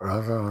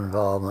parental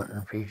involvement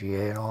and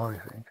PTA and all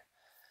these things.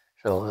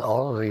 So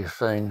all of these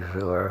things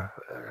were,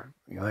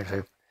 you might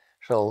say,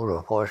 sold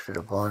or foisted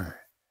upon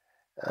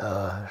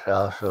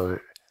South, so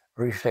that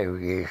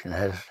resegregation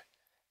has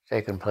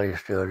taken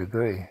place to a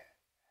degree.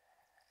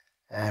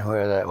 And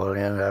where that will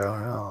end, I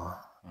don't know.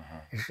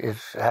 Mm-hmm.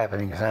 It's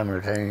happening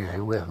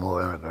simultaneously with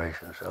more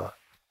immigration, so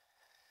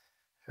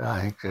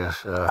I think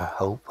there's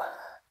hope.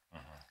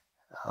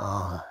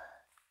 Mm-hmm.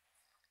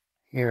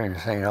 Here in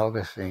St.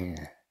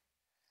 Augustine,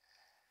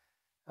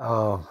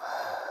 well,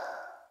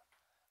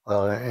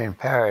 in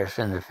Paris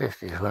in the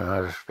 50s, when I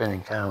was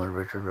spending time with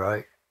Richard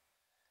Wright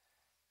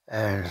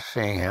and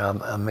seeing how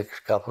a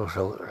mixed couple,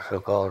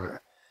 so-called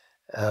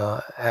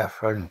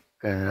African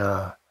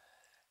men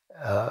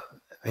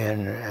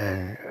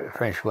and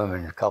French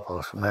women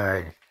couples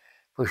married,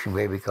 pushing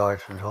baby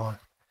carts and so on,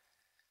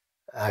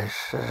 I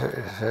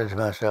said to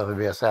myself, it'd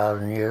be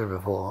 1,000 years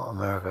before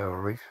America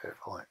ever reached that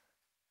point.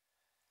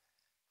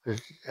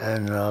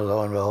 And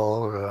lo and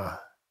behold,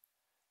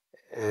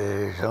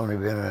 it's only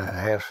been a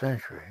half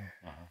century.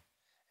 Mm-hmm.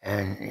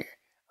 And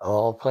of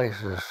all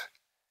places,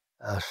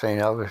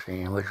 St.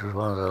 Augustine, which was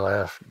one of the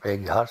last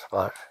big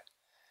hotspots,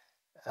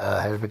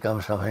 has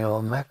become something of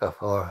a mecca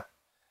for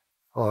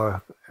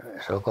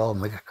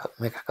so-called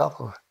mixed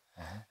couples.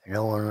 Mm-hmm.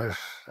 No one is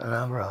an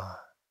umbrella.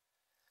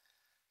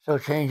 So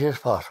change is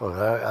possible.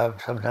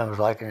 I've sometimes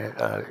likened it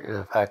to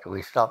the fact that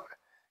we stopped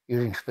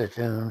using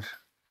spittoons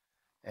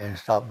and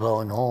stopped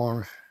blowing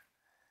horns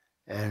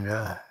and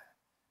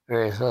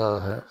various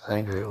other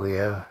things that we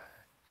have,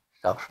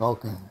 stopped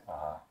smoking.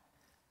 Uh-huh.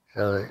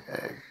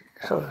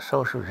 So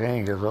social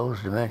change of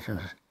those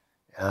dimensions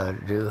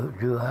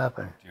do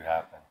happen.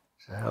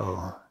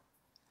 So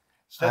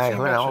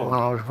when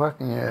I was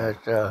working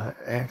at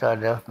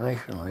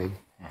Anti-Defamation League,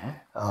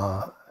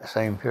 mm-hmm.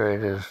 Same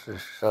period as the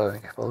Southern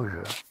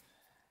Exposure,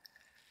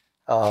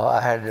 I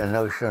had the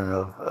notion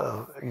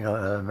of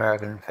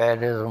American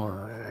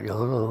faddism,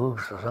 hula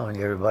hoops or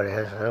something. Everybody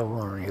has their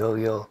own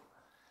yo-yo. I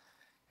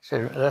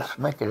said, let's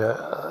make it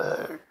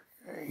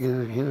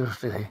use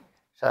the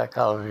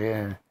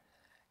psychology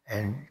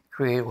and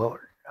create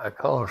what I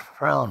call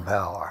frown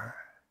power,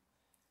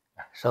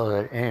 so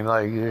that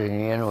anybody using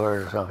the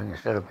N-word or something,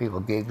 instead of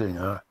people giggling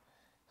or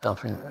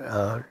something,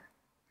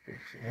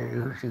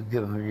 you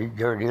give them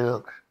dirty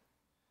looks.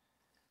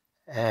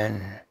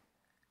 And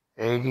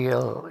the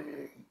ADL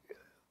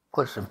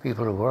put some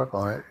people to work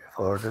on it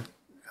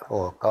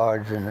for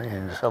cards in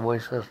the subway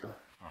system.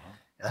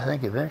 Mm-hmm. I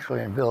think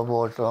eventually in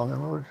billboards along the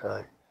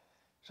roadside.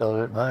 So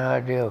that my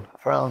idea of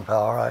frown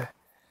power,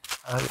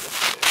 I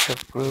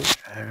took root,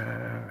 and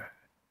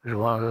it was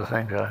one of the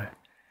things I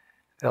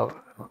felt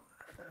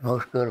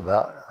most good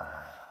about.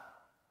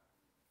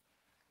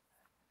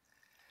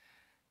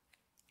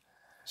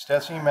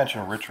 Stetson, you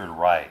mentioned Richard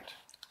Wright.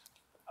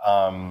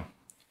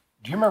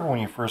 Do you remember when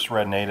you first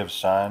read Native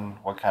Son,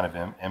 what kind of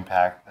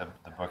impact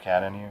the book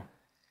had on you?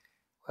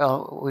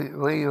 Well,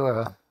 we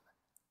were,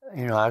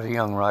 I was a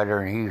young writer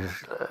and he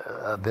was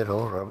a bit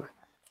older,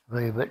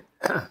 but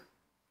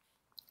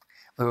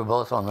we were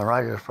both on the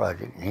Writers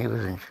Project, and he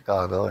was in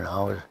Chicago and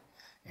I was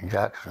in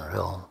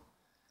Jacksonville.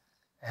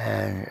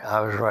 And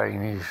I was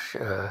writing these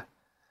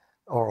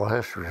oral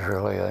histories,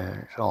 really,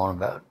 and so on,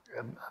 about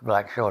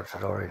black short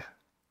stories.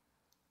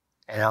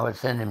 And I would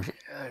send him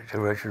to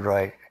Richard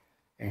Wright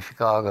in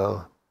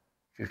Chicago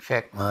to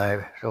check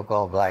my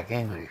so-called black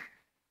English.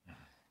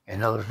 In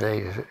those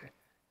days,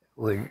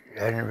 we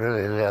hadn't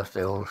really left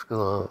the old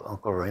school of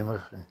Uncle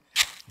Remus, and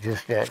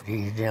just that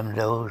these dim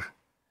does,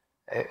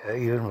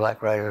 even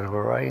black writers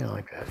were writing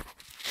like that.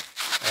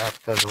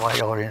 Because the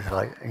white audience,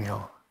 like, you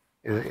know,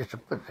 it's a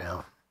put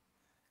down.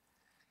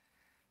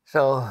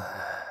 So,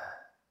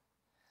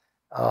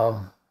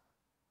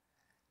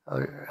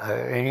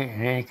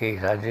 in any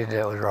case, I did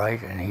that was right,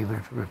 and he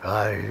would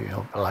reply, you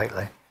know,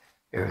 politely,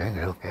 everything's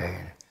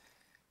okay.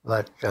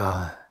 But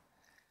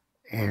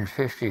in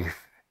the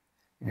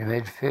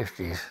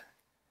mid-50s,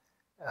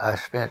 I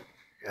spent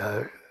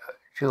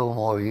 2 or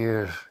more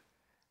years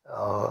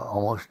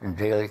almost in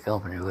daily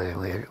company with him.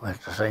 We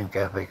went to the same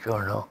Cafe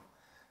Chorno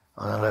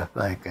on the left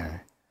bank and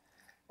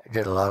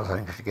did a lot of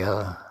things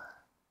together.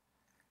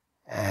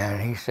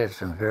 And he said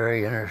some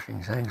very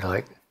interesting things,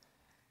 like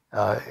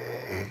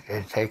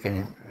it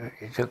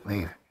took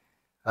me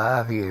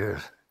 5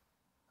 years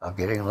of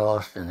getting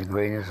lost in the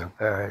greenness of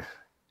Paris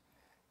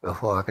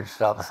before I could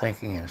stop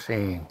thinking and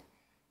seeing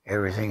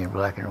everything in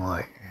black and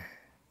white.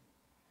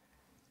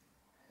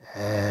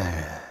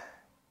 And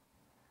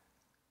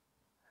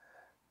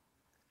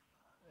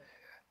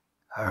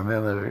I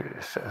remember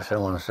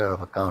someone set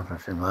up a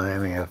conference in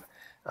Miami, a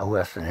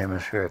Western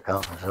Hemisphere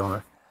conference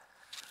on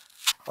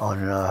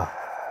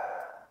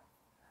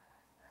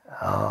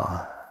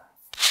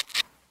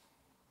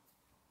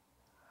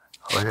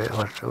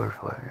what's the word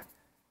for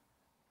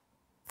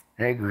it?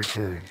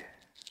 Negritude.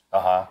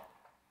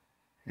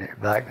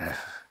 Blackness.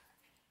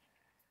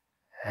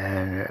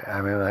 And I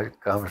remember I had a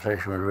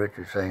conversation with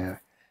Richard saying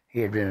that he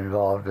had been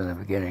involved in the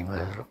beginning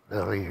with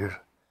the leaders,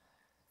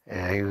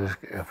 and he was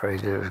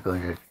afraid that it was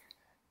going to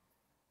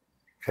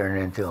turn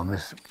into a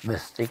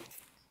mystique.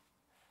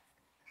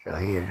 So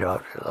he had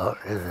dropped a lot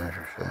of his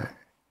interest in it.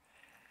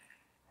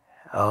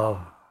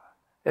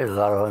 There's a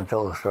lot of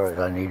untold stories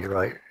I need to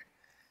write,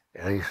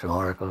 at least some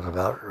articles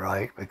about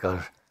Wright,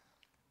 because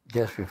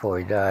just before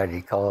he died,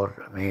 he called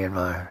me and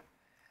my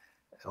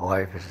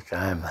wife at the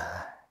time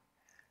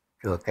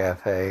to a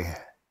cafe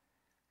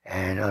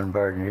and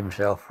unburdened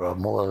himself for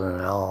more than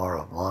an hour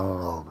of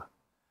monologue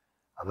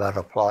about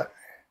a plot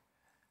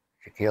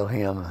to kill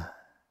him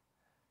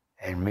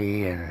and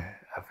me, and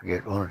I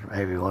forget,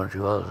 maybe one or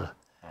two others,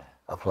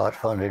 a plot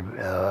funded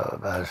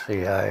by the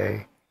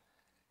CIA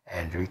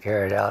and to be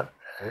carried out.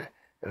 There's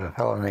a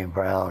fellow named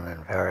Brown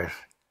in Paris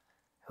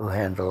who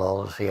handled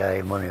all the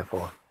CIA money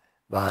for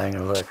buying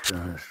elections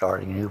and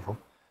starting new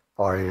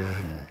parties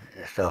and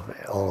stuff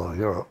all over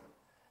Europe.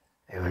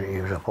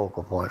 He was a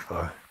focal point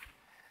for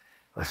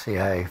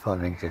CIA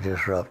funding to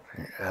disrupt,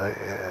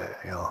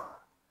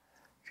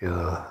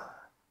 to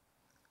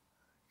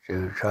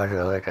try to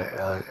elect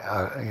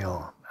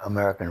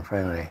American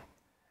friendly,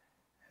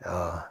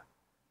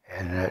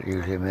 and that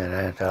usually meant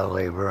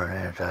anti-labor and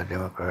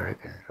anti-democratic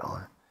and so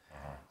on.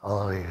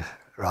 All these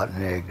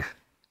rotten eggs.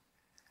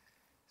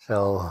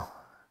 So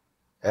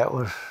that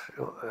was,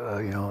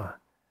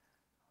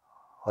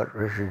 what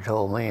Richard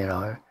told me,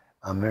 and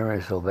my memory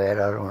is so bad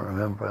I don't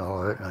remember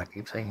all of it, and I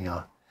keep thinking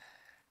I'll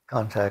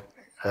contact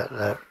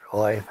that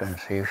wife and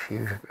see if she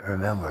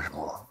remembers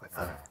more,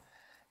 because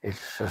it's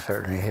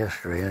certainly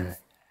history, and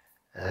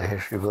the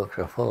history books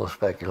are full of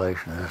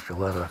speculation as to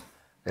whether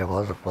there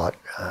was a plot,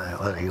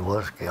 whether he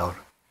was killed.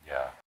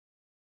 Yeah.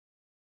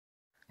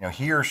 You know,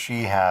 he or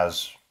she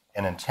has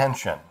an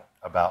intention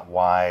about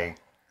why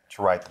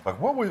to write the book.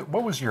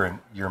 What was your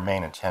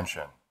main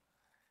intention?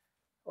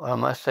 Well, I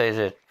must say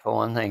that, for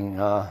one thing,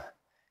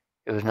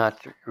 it was not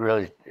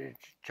really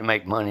to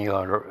make money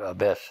or a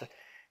best.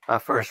 My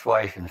first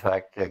wife, in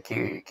fact, a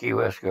Key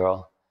West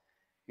girl,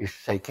 used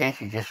to say, "Can't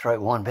you just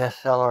write one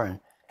bestseller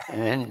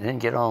and then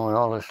get on with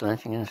all this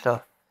lynching and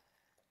stuff?"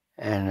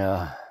 And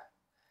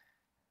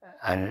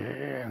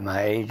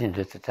my agent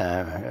at the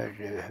time,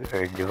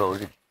 very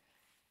devoted,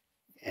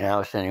 and I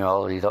was sending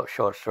all these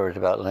short stories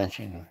about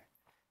lynching.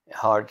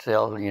 Hard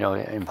sell,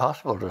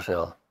 impossible to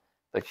sell,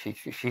 but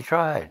she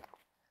tried.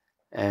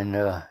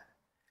 And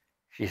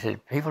she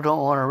said, "People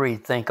don't want to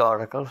read think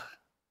articles."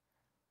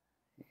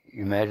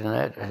 You imagine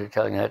that,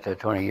 telling that to a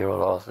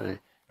 20-year-old author.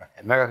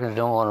 Americans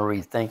don't want to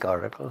read think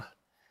articles.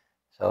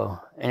 So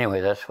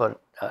anyway, that's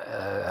what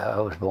I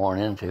was born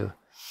into.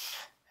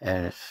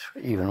 And it's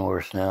even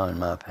worse now, in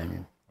my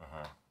opinion.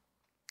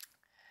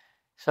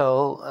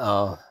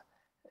 So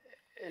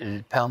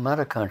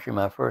Palmetto Country,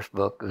 my first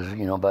book, was,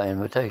 by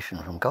invitation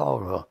from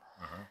Caldwell.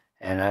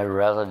 And I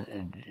rather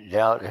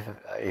doubt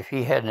if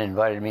he hadn't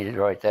invited me to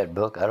write that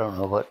book, I don't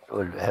know what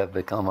would have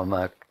become of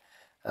my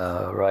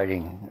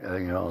writing,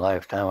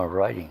 lifetime of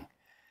writing.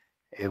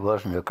 It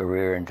wasn't a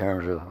career in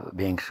terms of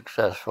being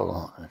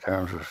successful, in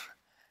terms of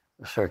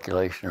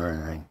circulation or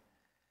anything,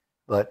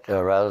 but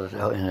rather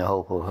in the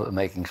hope of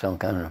making some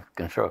kind of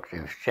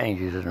constructive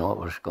changes in what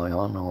was going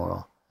on in the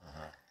world.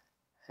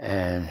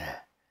 And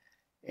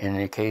in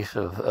the case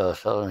of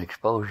Southern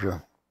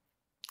Exposure,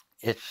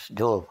 its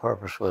dual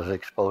purpose was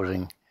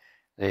exposing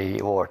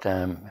the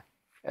wartime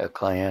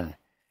Klan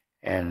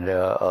and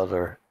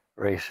other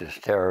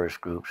racist terrorist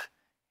groups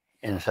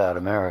inside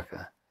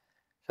America.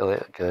 So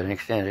to an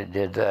extent it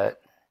did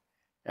that.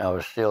 I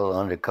was still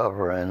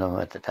undercover in them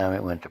at the time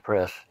it went to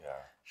press. Yeah.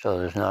 So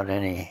there's not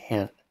any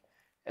hint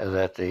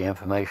that the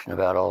information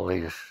about all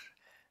these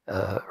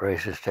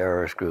racist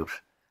terrorist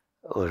groups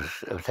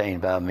was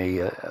obtained by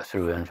me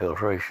through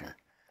infiltration.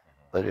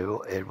 But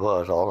it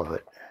was all of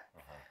it.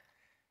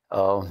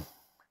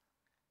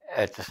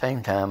 At the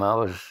same time,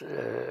 I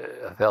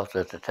felt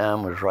that the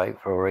time was right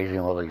for raising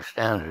all these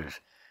standards.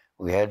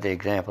 We had the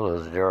example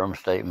of the Durham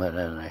Statement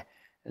and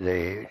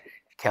the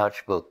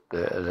Couch book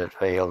that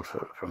failed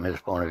from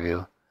his point of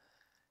view,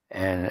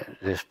 and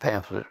this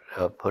pamphlet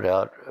put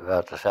out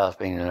about the South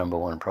being the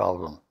 #1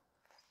 problem.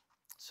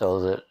 So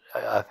that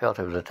I felt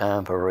it was a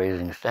time for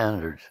raising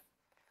standards,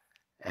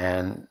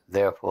 and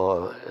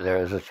therefore there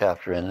is a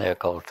chapter in there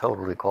called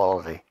Total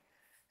Equality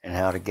and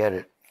how to get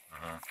it.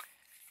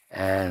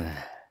 And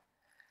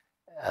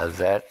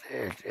that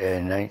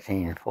in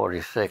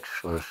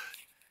 1946 was,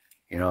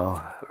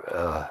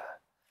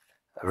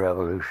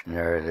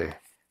 revolutionary.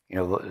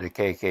 The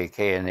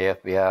KKK and the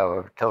FBI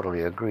were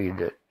totally agreed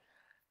that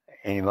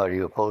anybody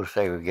who opposed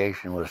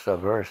segregation was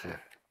subversive.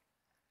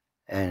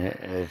 And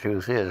the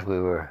truth is,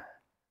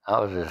 I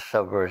was as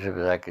subversive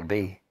as I could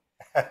be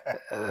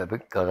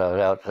because I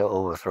was out to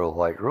overthrow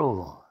white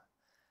rule.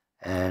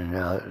 And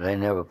they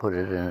never put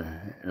it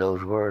in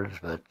those words,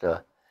 but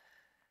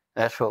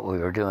that's what we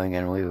were doing,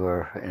 and we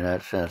were, in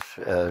that sense,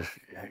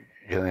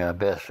 doing our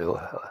best to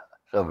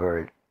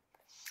subvert.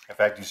 In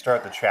fact, you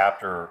start the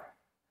chapter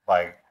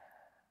by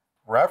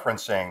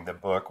referencing the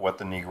book, What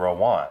the Negro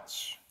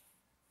Wants.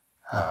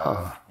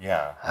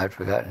 Yeah. I'd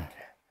forgotten.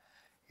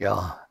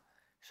 Yeah.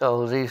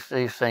 So these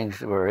things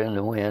were in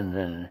the wind,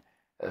 and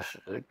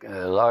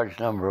a large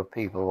number of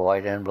people,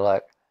 white and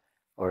black,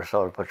 were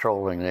sort of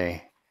patrolling the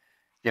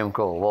Jim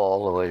Crow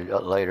Wall. The way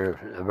later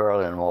the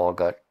Berlin Wall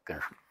got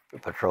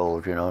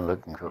patrolled,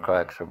 looking for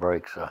cracks or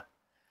breaks or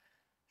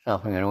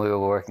something, and we were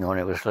working on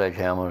it with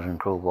sledgehammers and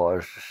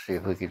crowbars to see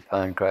if we could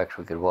find cracks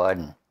we could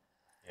widen.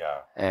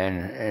 Yeah.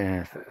 And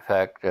in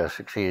fact,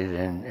 succeeded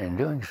in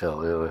doing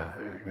so. There were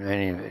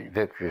many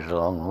victories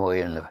along the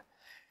way in the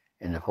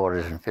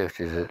 40s and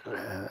 50s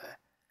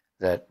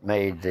that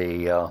made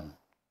the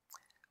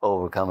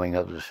overcoming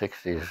of the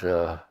 60s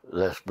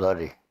less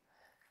bloody.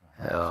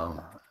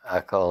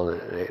 I call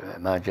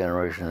my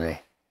generation the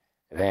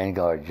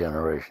vanguard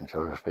generation,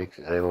 so to speak.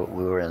 We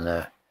were in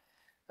there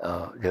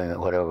doing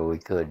whatever we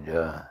could.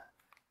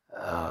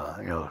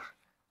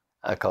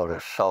 I called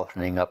it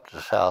softening up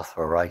the South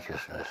for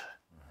righteousness.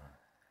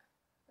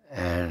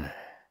 And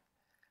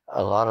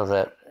a lot of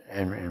that,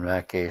 in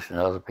my case and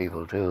other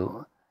people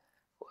too,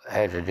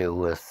 had to do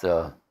with,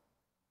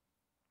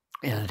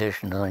 in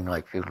addition to things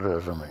like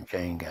feudalism and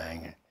chain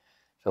gang and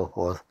so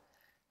forth,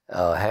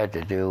 had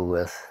to do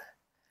with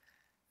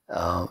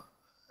the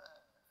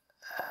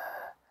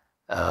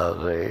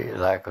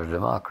lack of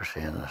democracy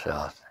in the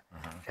South,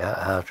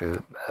 how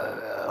to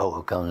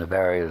overcome the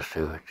barriers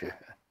to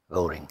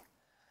voting.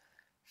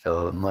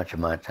 So much of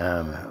my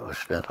time was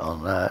spent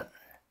on that.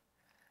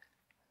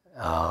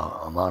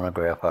 A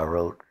monograph I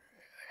wrote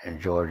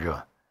in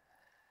Georgia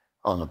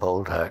on the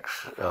poll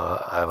tax.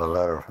 I have a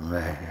letter from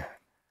the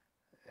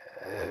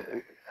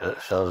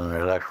Southern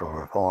Electoral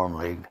Reform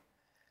League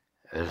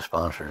that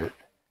sponsored it.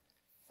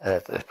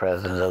 That the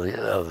president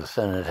of the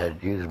Senate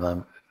had used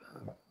my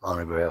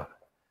monograph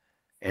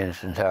in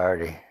its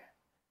entirety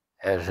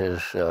as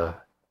his,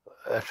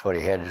 that's what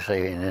he had to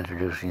say in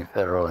introducing the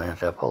federal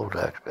anti-poll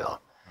tax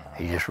bill.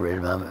 He just read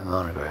my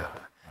monograph,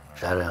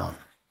 sat down.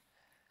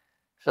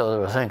 So there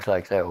were things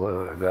like that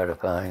were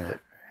gratifying that,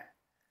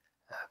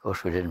 of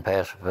course, we didn't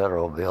pass a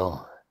federal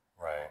bill,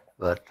 right,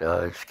 but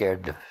it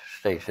scared the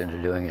states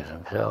into doing it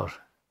themselves.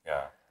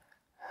 Yeah.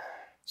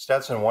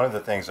 Stetson, one of the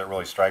things that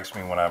really strikes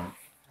me when I'm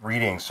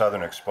reading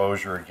Southern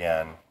Exposure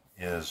again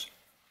is,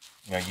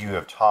 you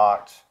have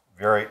talked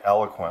very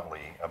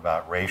eloquently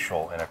about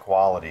racial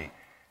inequality.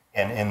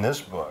 And in this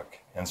book,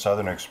 in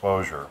Southern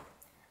Exposure,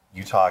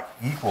 you talk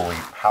equally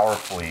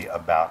powerfully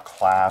about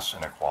class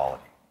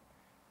inequality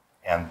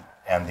and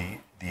the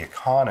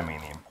economy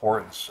and the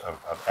importance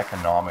of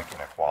economic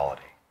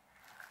inequality.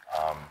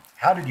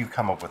 How did you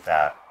come up with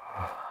that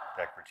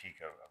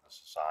critique of the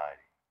society?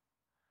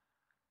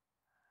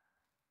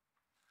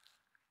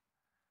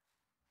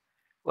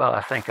 Well,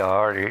 I think I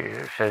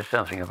already said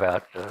something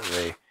about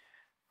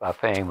by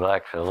paying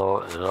blacks the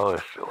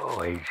lowest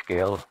wage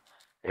scale,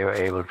 they were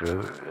able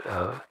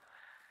to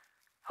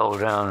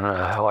hold down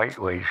white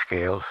wage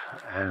scales,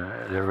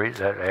 and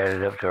that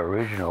added up to a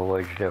regional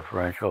wage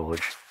differential,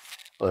 which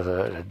was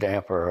a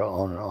damper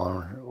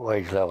on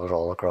wage levels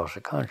all across the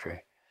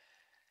country.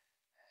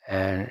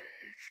 And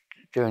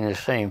during the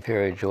same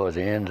period toward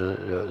the end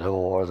of the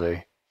war,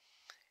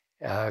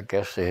 I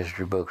guess the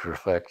history books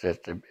reflect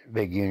that the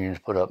big unions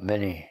put up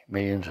many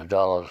millions of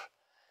dollars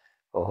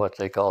for what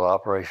they called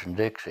Operation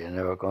Dixie, and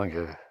they were going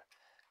to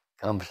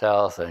come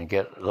south and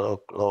get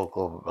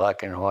local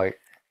black and white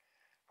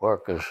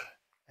workers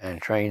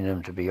and train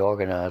them to be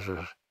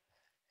organizers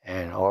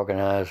and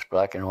organize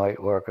black and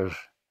white workers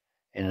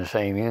in the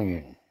same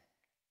union.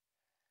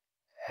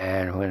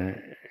 And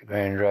when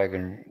Grand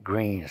Dragon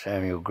Green,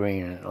 Samuel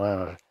Green in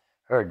Atlanta,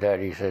 heard that,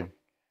 he said,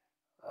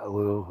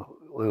 we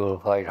will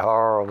fight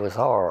horror with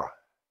horror.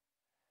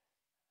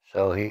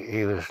 So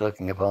he was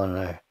looking upon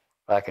the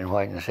black and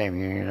white in the same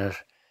union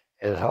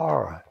as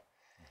horror.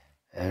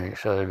 And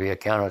so there'd be a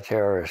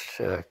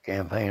counter-terrorist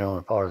campaign on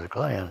the part of the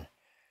Klan,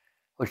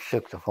 which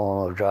took the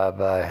form of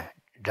drive-by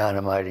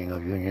dynamiting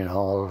of union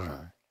halls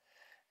and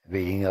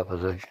beating up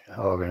of the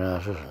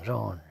organizers and so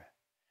on.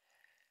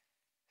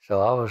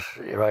 So I was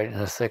right in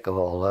the thick of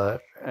all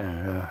that,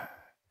 and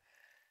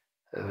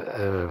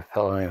a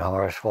fellow named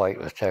Horace White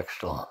was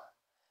textile.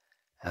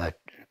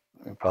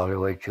 Probably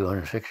weighed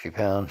 260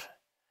 pounds.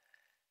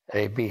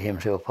 They beat him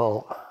to a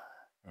pulp,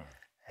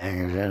 and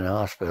he was in the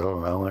hospital,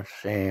 and I went to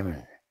see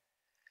him,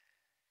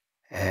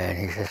 and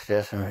he said,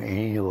 Stetson,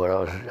 he knew what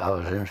I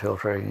was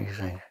infiltrating these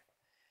things.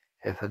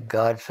 He said, for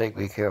God's sake,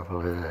 be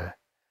careful. There's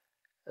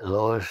the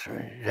lowest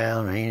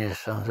down,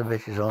 meanest sons of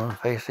bitches on the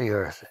face of the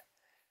earth.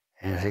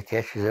 And if they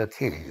catch you, they'll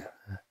kill you.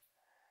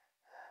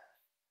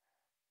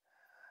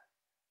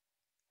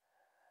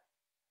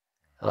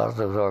 A lot of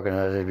those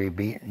organizers would be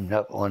beaten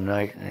up one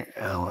night,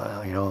 and,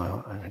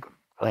 when the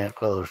plant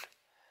closed,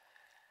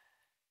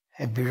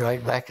 and be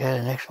right back there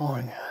the next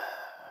morning,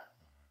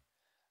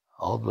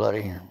 all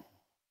bloody and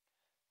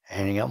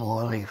handing out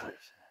more leaflets.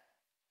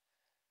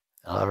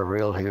 A lot of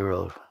real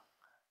heroes.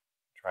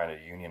 Trying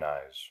to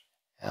unionize.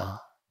 Yeah.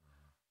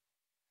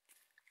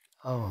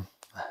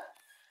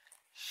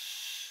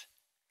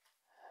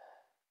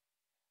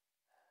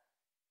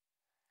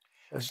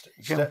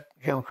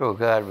 Jim Crow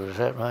Guide, was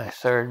that my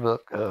third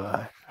book?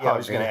 Yeah, I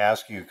was going to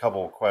ask you a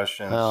couple of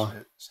questions.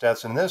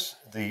 Stetson,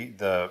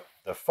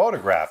 the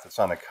photograph that's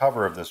on the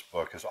cover of this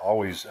book has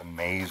always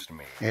amazed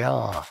me.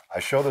 Yeah. I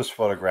show this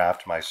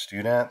photograph to my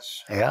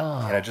students,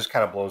 and it just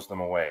kind of blows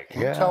them away.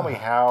 Can you tell me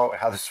how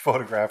this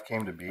photograph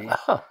came to be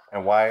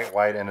and why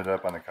it ended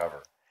up on the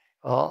cover?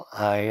 Well,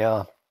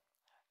 I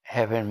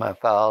have in my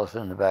files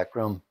in the back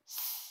room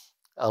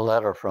a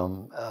letter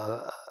from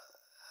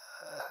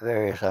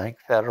various, I think,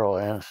 federal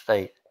and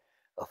state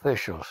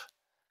officials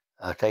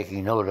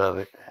taking note of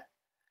it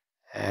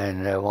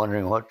and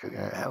wondering what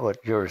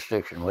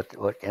jurisdiction,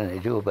 what can they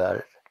do about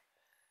it.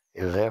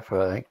 It was there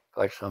for, I think,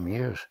 quite some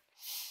years.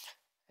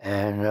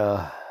 And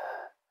the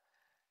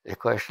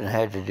question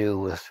had to do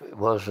with,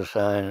 was the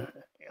sign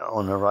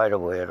on the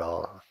right-of-way at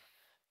all?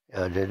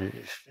 Did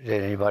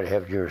anybody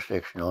have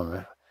jurisdiction on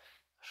the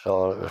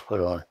soil it was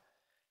put on?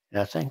 And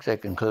I think they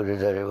concluded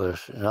that it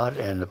was not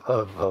in the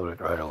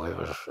public right-of-way, it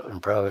was in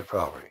private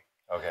property.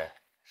 Okay.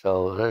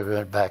 So they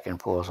went back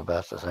and forth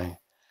about the thing,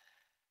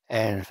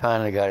 and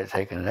finally got it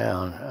taken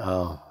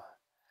down.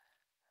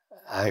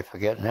 I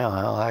forget now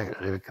how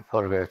the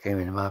photograph came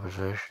into my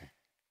possession.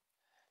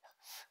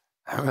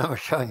 I remember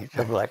showing it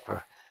to a black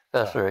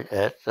professor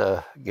at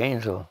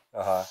Gainesville.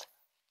 I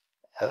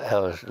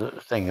was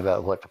thinking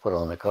about what to put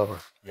on the cover.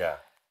 Yeah.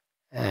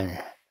 And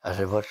I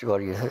said, how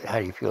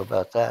do you feel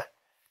about that?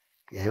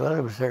 He said, well,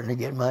 it was certainly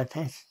getting my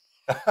attention.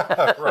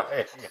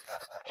 Right.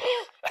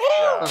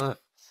 Yeah.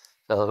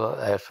 So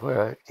that's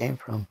where it came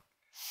from.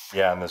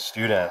 Yeah, and the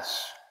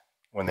students,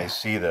 when they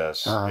see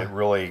this, it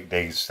really,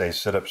 they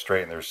sit up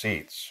straight in their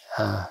seats.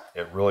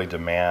 It really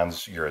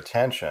demands your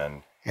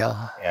attention.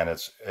 Yeah. And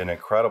it's an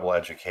incredible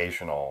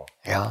educational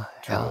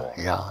tool.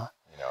 Yeah.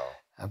 You know.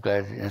 I'm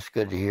glad it's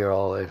good to hear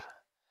all this.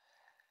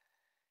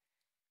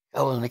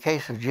 Oh, in the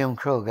case of Jim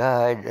Crow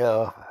Guide,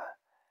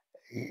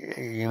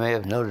 you may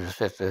have noticed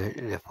that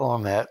the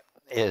format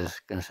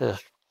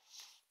consists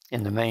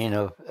in the main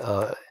of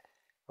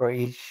for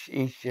each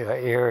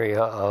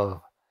area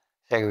of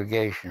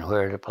segregation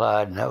where it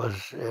applied, and that was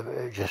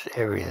just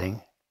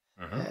everything.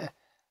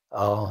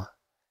 Mm-hmm.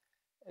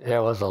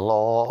 There was a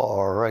law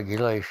or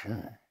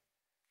regulation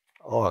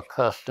or a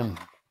custom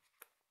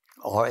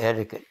or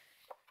etiquette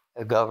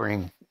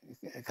governing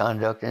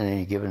conduct in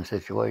any given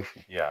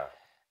situation. Yeah.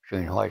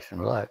 Between whites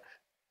and blacks.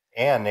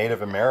 And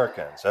Native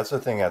Americans. That's the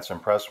thing that's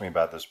impressed me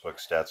about this book,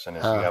 Stetson,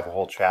 is you have a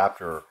whole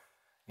chapter,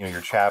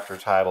 your chapter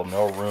titled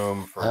 "No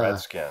Room for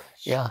Redskins."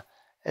 Yeah.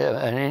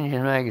 An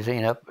Indian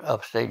magazine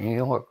upstate New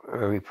York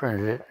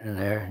reprinted it in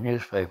their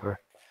newspaper.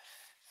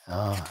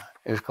 It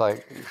was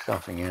quite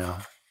something,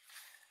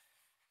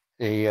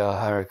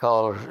 I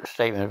recall a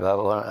statement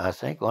about one of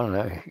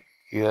the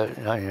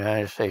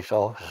United States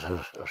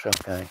officers of some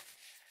kind,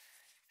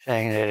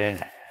 saying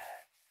that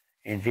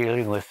in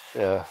dealing with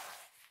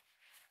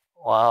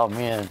wild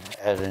men,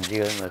 as in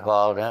dealing with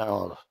wild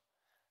animals,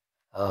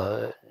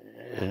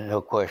 there's no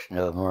question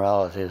of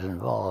morality is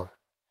involved.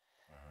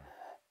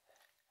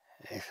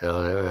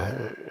 So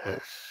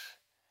that's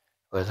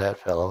where that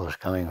fellow was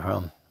coming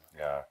from.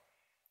 Yeah.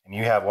 And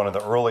you have one of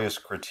the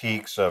earliest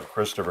critiques of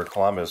Christopher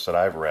Columbus that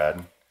I've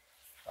read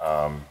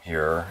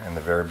here in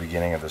the very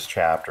beginning of this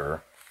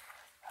chapter.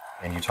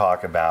 And you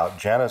talk about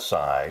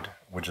genocide,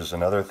 which is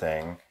another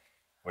thing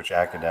which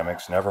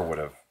academics never would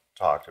have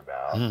talked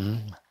about.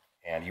 Mm-hmm.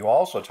 And you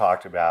also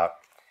talked about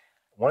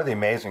one of the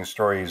amazing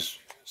stories,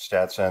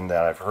 Stetson,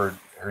 that I've heard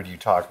you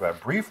talk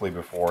about briefly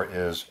before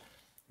is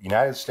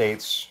United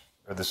States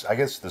or this, I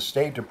guess the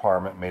State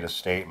Department made a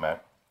statement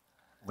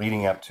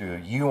leading up to a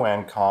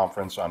UN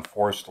conference on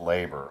forced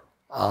labor.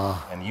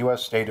 And the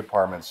U.S. State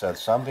Department said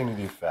something to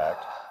the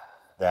effect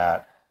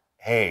that,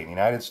 hey, in the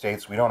United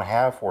States, we don't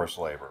have forced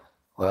labor.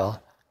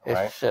 Well,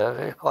 it's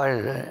quite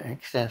an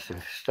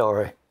extensive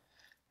story.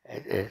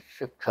 It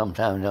took some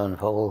time to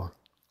unfold.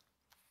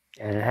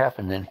 And it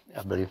happened in,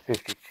 I believe,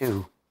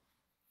 52.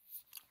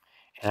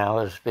 And I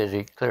was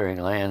busy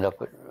clearing land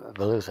up at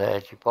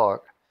Baloosahatchee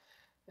Park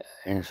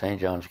in St.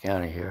 Johns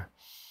County here.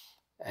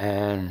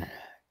 And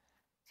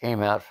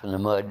came out from the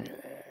mud,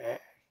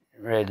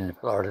 read in the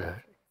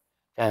Florida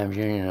Times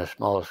Union a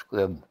small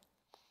squib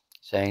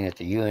saying that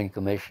the UN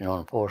Commission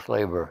on Forced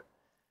Labor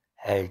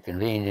had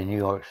convened in New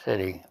York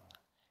City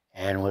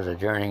and was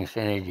adjourning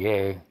sine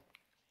die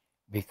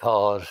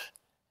because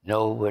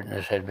no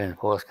witness had been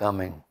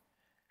forthcoming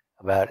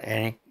about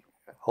any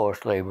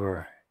forced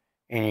labor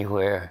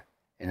anywhere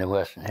in the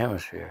Western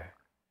Hemisphere.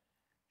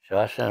 So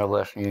I sent a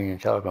Western Union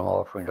telegram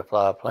offering to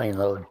fly a plane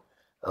load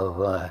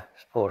of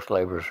forced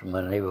laborers from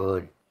my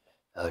neighborhood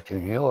to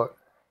New York.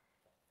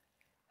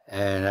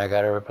 And I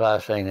got a reply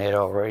saying they had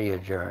already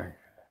adjourned,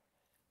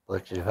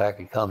 but if I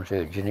could come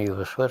to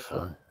Geneva,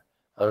 Switzerland,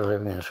 I was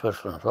living in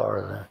Switzerland,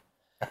 Florida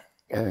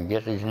then, and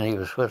get to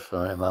Geneva,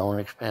 Switzerland at my own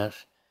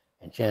expense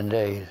in 10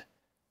 days,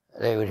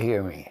 they would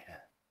hear me.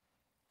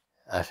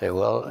 I said,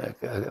 well,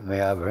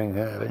 may I bring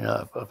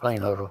a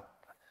plane load of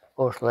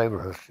forced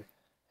laborers?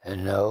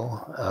 And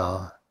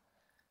no,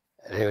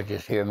 they would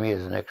just hear me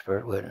as an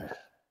expert witness.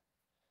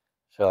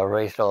 So I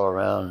raced all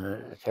around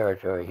the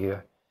territory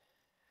here,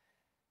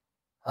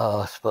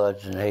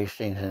 Spuds and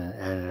Hastings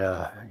and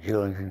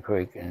Julington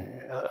Creek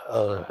and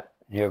other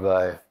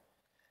nearby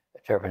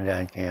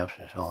turpentine camps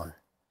and so on,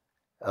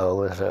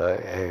 with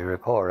a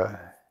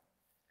recorder,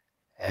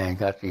 and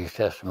got these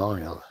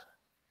testimonials.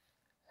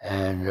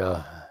 And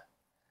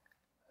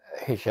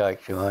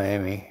hitchhiked to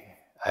Miami.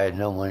 I had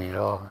no money at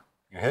all.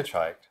 You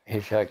hitchhiked?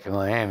 Hitchhiked to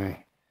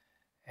Miami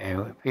and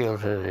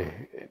appealed to the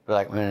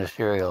Black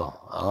Ministerial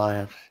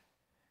Alliance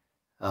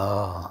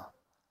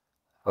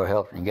for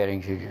help in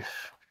getting to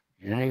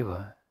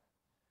Geneva.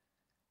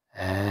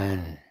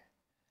 And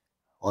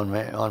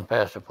one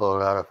pastor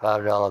pulled out a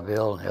 $5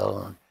 bill and held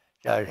on.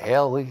 Shouted,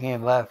 hell, we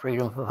can't buy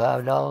freedom for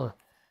 $5.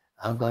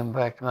 I'm going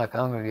back to my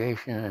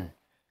congregation and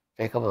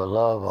take up a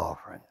love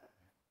offering.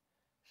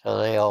 So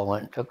they all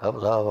went and took up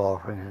love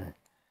offerings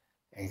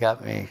and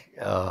got me.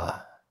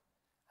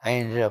 I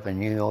ended up in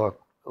New York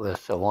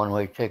with a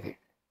one-way ticket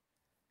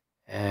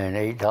and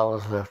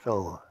 $8 left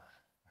over.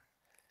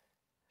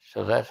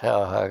 So that's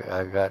how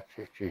I got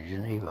to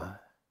Geneva.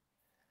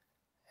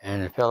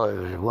 And the fellow, it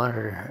was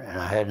winter and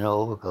I had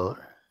no overcoat.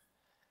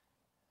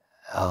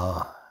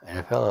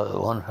 And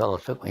one fellow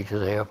took me to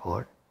the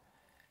airport,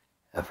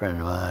 a friend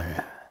of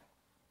mine,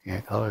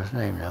 can't call his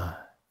name now,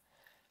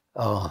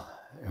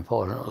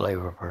 important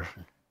labor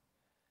person.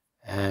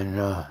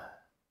 And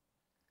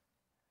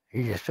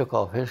he just took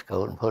off his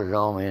coat and put it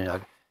on me,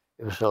 and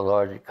it was so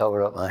large it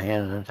covered up my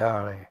hands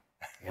entirely,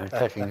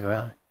 touching the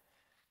ground.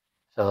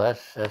 So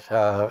that's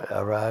how I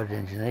arrived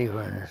in Geneva,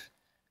 and this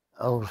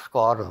old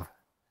squad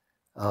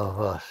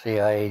of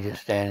CIA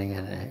agents standing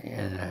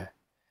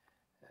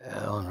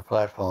on the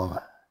platform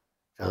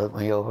to look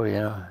me over,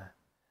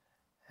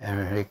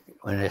 And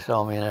when they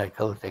saw me in that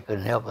coat, they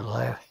couldn't help but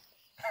laugh.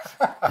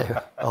 They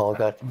all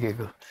got the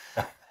giggle.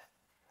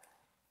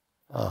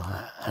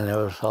 I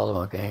never saw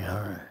them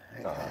again.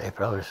 They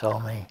probably saw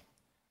me.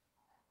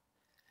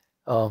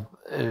 It was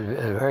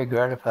very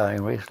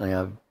gratifying recently.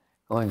 I'm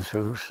going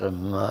through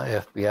some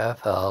FBI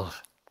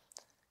files,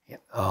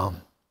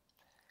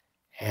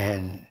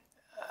 and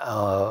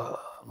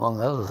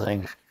among other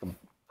things,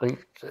 complete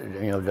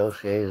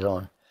dossiers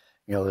on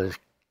this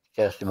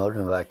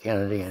testimony by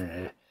Kennedy,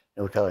 and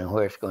no telling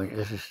where it's going.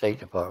 This is State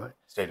Department.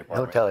 State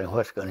Department. No telling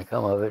what's going to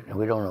come of it, and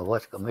we don't know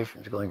what the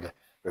commission's going to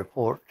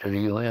report to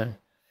the UN.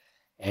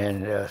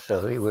 And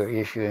so we're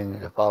issuing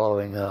the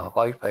following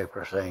white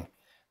paper saying,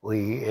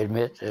 we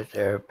admit that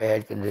there are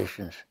bad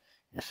conditions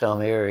in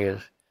some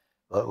areas,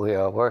 but we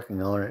are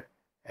working on it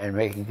and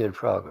making good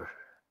progress.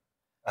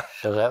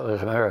 So that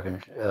was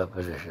American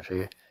position,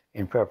 see,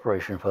 in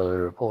preparation for the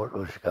report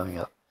which is coming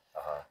up.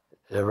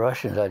 The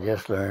Russians, I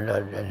just learned,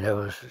 I'd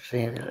never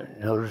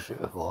noticed it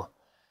before.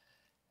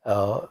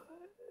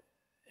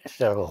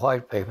 Instead of a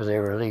white paper, they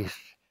released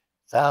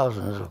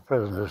thousands of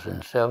prisoners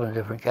in 7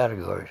 different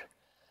categories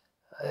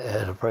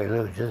as a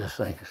prelude to this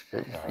thing.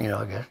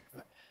 I guess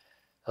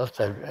I thought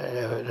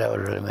that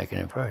would really make an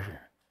impression.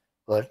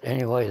 But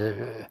anyway,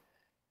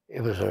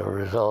 it was a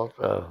result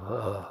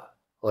of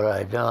what I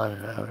had done,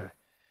 and I was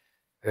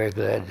very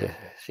glad to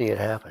see it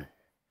happen.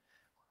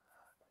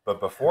 But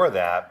before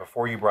that,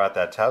 before you brought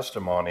that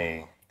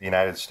testimony, the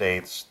United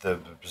States, the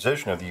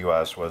position of the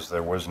U.S. was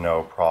there was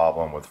no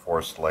problem with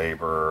forced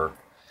labor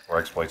or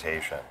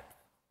exploitation.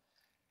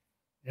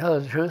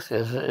 The truth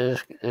is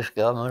this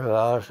government of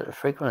ours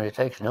frequently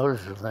takes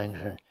notice of things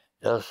and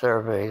does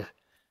surveys,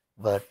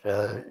 but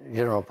the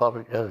general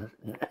public doesn't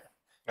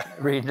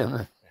read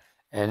them,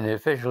 and the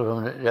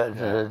official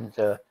doesn't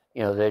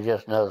they're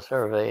just another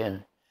survey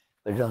and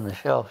put it on the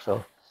shelf.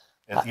 So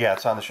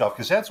it's on the shelf,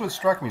 because that's what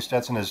struck me,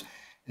 Stetson, is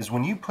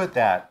when you put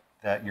that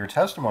your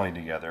testimony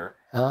together,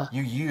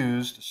 you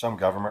used some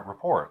government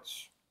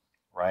reports,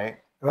 right?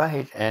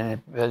 Right,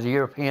 and the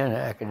European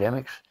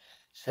academics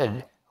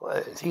said,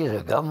 well, these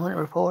are government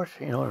reports,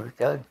 telling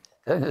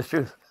the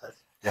truth.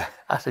 Yeah.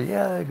 I said,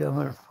 yeah, they're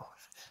government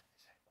reports.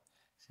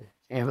 I said,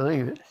 can't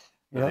believe it.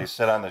 They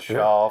sit on the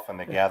shelf and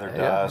they gather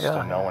dust,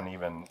 and no one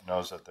even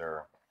knows that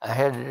they're... I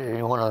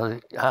had one of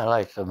the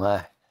highlights of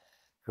my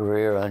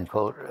career,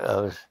 unquote, I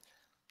was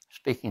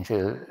speaking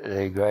to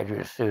the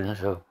graduate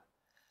students of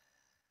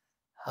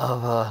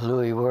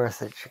Louis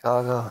Wirth at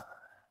Chicago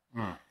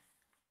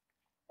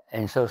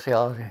in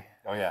sociology.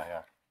 Oh,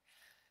 yeah.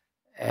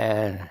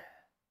 And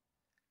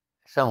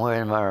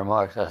somewhere in my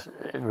remarks, I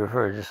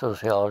referred to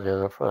sociology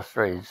as a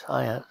frustrated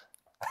science.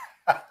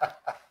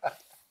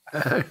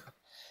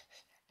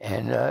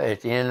 And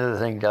at the end of the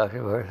thing,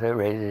 Dr. Wirth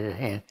raised his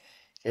hand.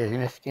 He said,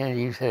 Mr.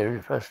 Kennedy, you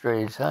said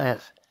frustrated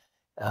science.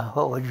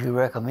 What would you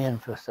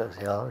recommend for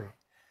sociology?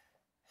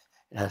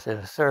 And I said,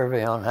 a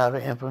survey on how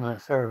to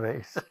implement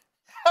surveys.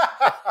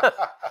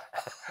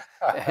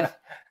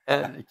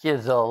 and the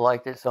kids all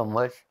liked it so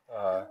much.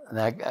 And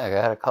I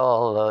got a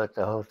call at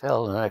the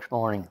hotel the next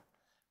morning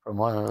from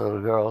one of the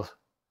little girls.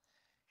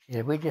 She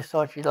said, we just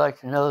thought you'd like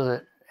to know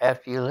that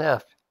after you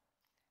left,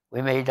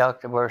 we made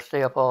Dr. Wirth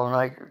stay up all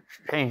night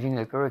changing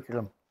the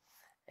curriculum.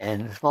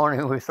 And this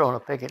morning we were throwing a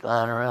picket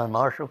line around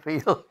Marshall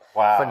Field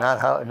for not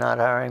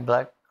hiring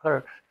black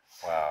clerks.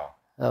 Wow.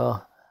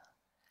 So,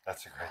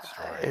 that's a great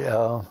story.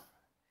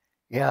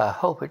 Yeah, I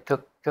hope it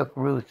took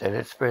root, that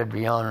it spread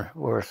beyond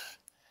Wirth's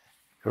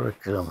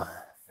curriculum.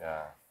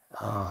 Yeah.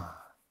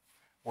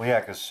 Well,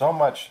 yeah, because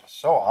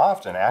so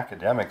often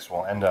academics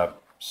will end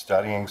up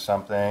studying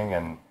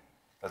something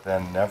but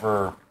then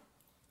never...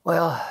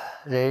 Well,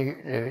 the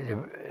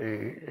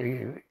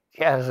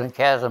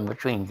chasm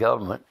between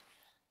government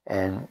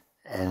and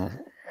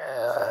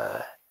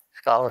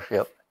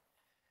scholarship,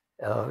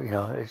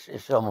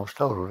 it's almost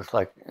total. It's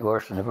like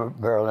worse than the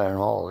barrel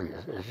animal.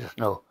 There's just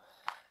no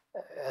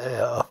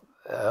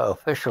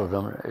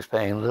officialdom is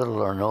paying little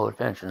or no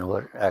attention to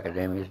what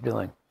academia is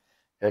doing.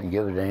 Doesn't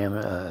give a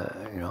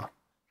damn,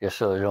 just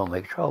so they don't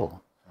make trouble.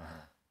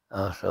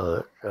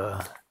 So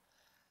that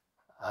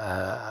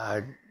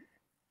I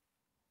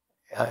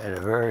at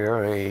a very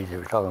early age, they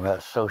were talking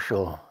about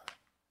social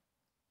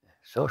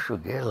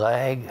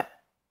lag,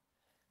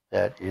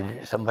 that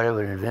somebody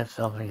would invent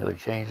something that would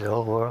change the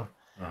whole world,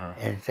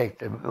 and take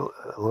the world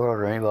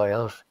or anybody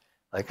else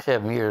like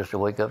 7 years to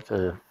wake up to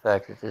the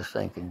fact that this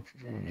thing can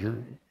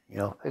do,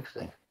 fix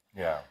things.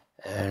 Yeah.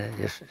 And it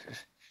just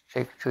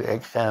takes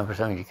X time for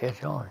something to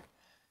catch on.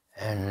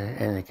 And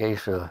in the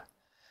case of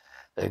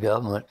the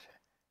government,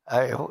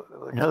 I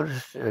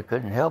noticed, I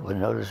couldn't help but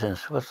notice in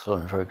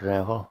Switzerland, for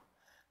example,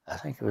 I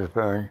think it was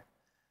Bern,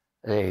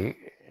 the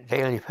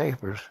daily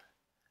papers,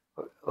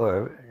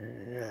 or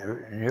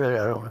nearly,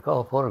 I don't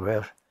recall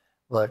photographs,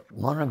 but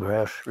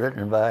monographs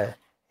written by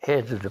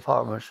heads of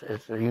departments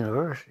at the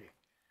university.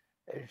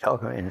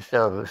 Talking,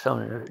 instead of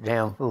some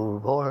damn fool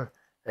reporter,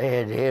 they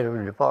had the head of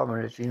the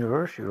department at the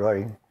university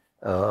writing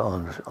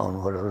on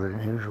whatever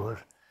the news was.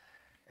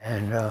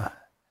 And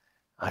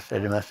I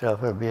said to myself,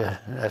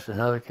 that's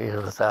another case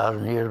of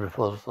 1,000 years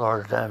before the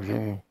Florida Times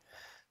Union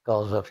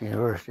calls up the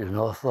University of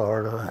North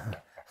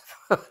Florida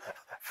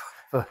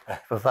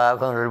for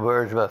 500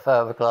 words about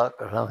 5 o'clock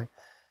or something.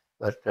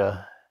 But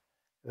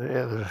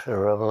it was a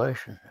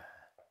revelation.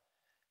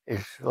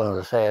 It's one of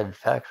the sad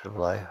facts of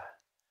life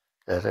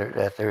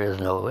that there is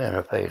no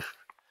interface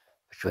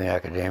between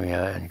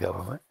academia and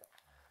government.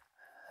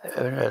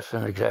 And that's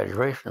an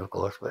exaggeration, of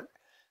course, but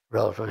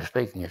relatively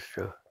speaking, it's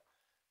true.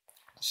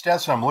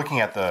 Stetson, I'm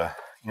looking at the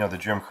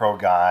Jim Crow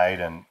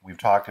Guide, and we've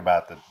talked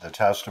about the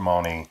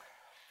testimony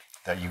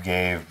that you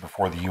gave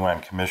before the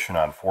UN Commission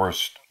on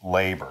Forced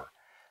Labor.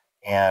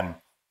 And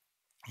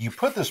you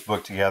put this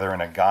book together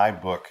in a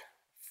guidebook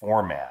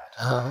format.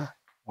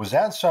 Was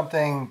that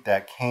something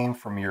that came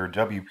from your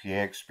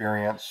WPA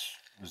experience?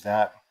 Was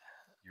that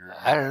your...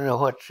 I don't know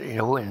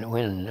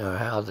when or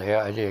how the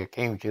idea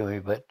came to me,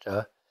 but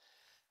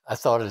I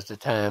thought at the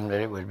time that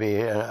it would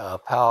be a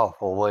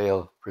powerful way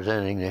of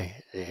presenting the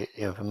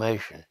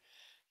information.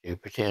 You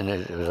pretend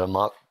that it was a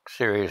mock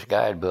serious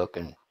guidebook,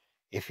 and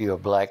if you're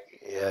black,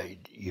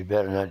 you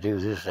better not do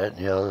this, that,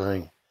 and the other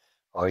thing,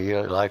 or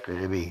you're likely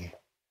to be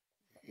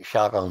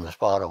shot on the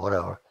spot or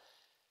whatever.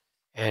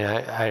 And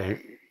I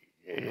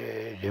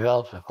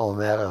developed a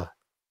format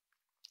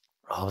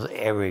of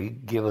every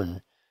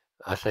given,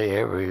 as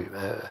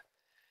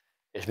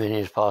many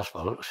as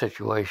possible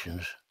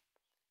situations,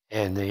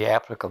 and the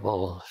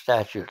applicable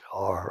statute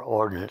or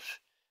ordinance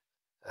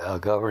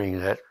governing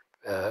that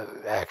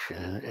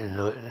action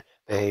and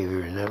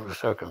behavior in those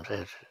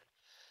circumstances.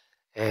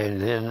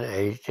 And then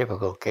a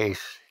typical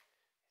case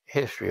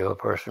history of a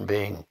person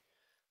being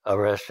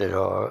arrested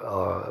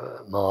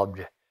or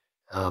mobbed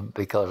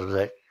because of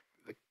that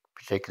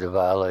particular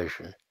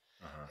violation.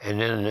 And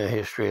then the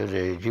history of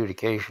the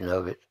adjudication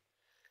of it.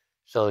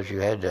 so that you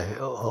had the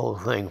whole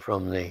thing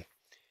from the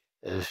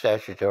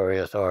statutory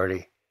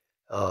authority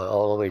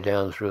all the way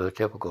down through a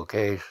typical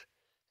case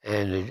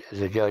and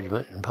the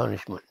judgment and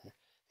punishment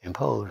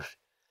imposed.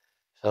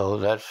 So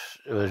that's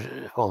was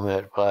a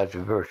format applied to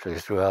virtually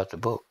throughout the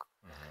book.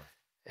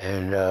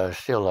 And I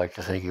still like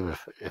to think it was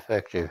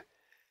effective.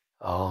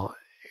 I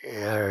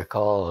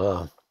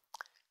recall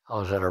I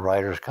was at a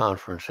writers'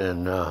 conference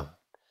in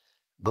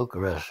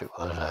Bucharest, it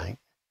was, I think,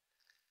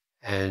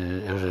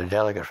 and there was a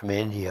delegate from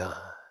India.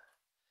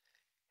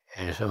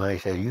 And somebody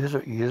said, you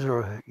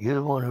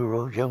the one who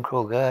wrote Jim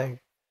Crow Guide?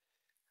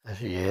 I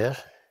said,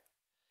 yes.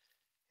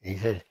 And he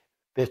said,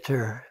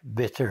 bitter,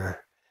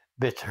 bitter,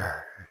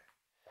 bitter.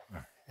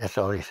 That's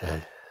all he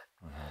said.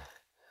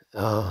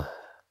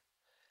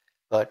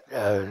 But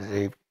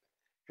the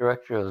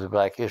director of the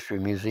Black History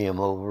Museum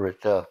over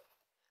at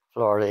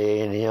Florida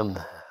A&M,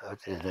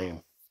 what's his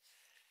name,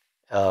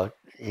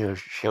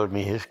 showed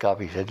me his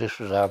copy. He said, this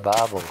was our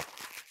Bible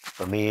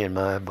for me and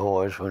my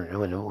boys when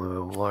we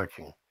were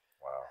marching.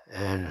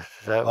 And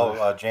that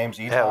was, James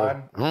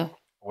Eaton?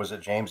 Was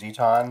it James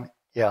Eaton?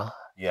 Yeah.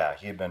 Yeah,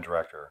 he had been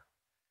director.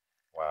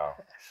 Wow.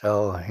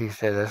 So he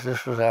said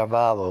this was our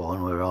Bible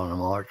when we were on the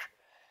march.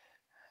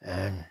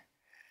 And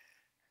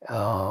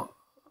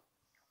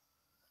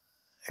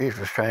it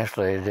was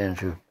translated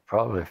into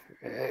probably,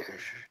 I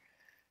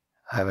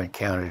haven't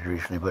counted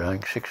recently, but I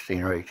think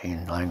 16 or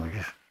 18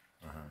 languages.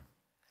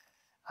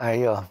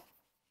 There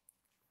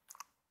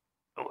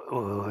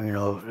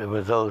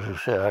were those who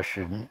said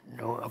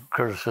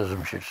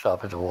criticism should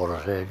stop at the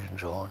water's edge and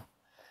so on.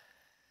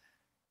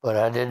 But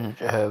I didn't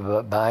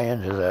buy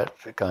into that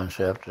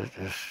concept.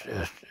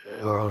 The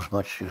world's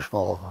much too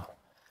small for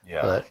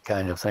that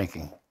kind of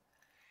thinking.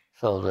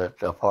 So that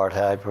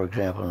apartheid, for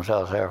example, in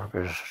South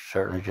Africa is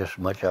certainly just as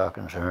much our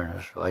concern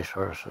as vice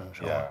versa and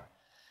so on.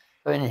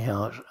 But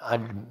anyhow, I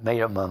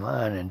made up my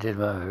mind and did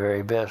my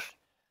very best to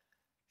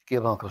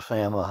give Uncle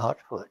Sam a hot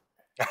foot.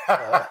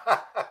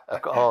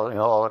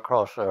 All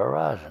across the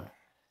horizon,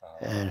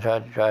 and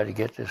tried to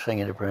get this thing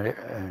into print,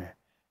 and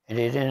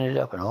it ended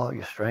up in all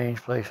your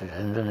strange places,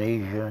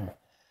 Indonesia,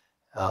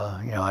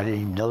 and I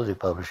didn't even know they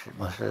published it.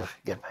 Must have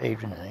get paid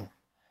for anything,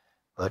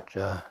 but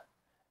the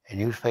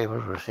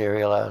newspapers were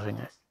serializing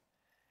it.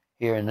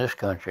 Here in this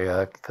country,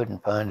 I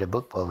couldn't find a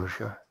book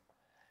publisher,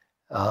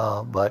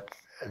 but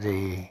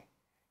the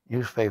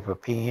newspaper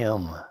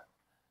PM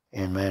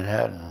in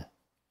Manhattan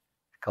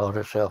called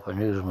itself a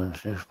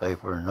newsman's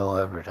newspaper and no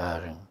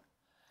advertising.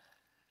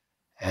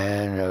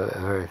 And a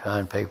very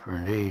fine paper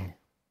indeed.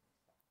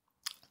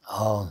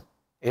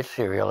 It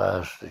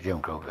serialized the Jim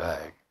Crow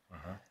Guide.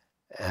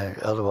 And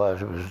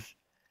otherwise it was,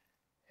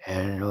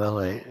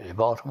 the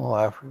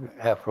Baltimore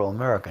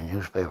Afro-American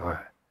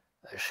newspaper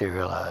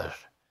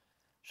serialized.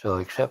 So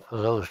except for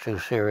those two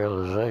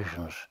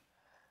serializations,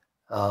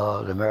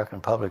 the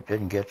American public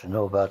didn't get to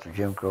know about the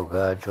Jim Crow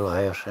Guide till a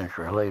half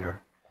century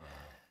later.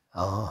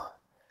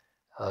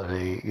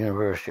 The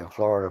University of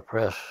Florida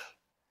Press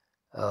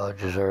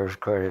deserves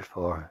credit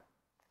for,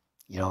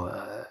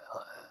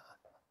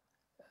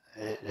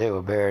 they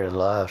were buried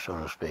alive,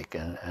 so to speak,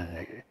 and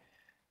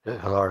the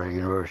Florida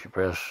University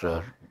Press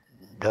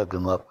dug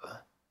them up.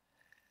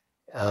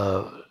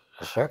 The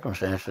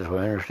circumstances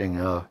were interesting.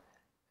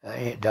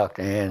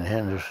 Dr. Ann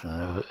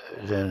Henderson,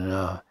 then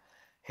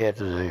head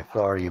of the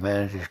Florida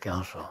Humanities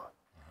Council,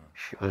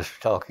 she was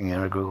talking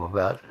in a group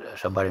about,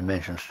 somebody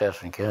mentioned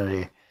Stetson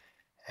Kennedy,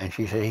 and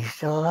she said, he's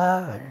still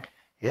alive.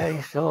 Yeah,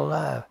 he's still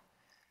alive.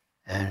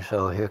 And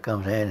so here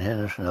comes Ann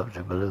Henderson up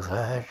to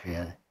Beluth-Hashi,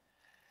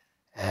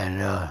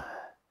 and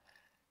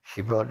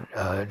she brought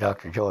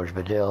Dr. George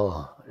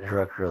Bedell, the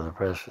director of the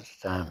press at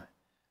the time,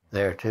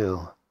 there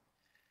too.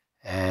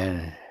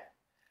 And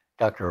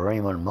Dr.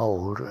 Raymond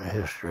Mould,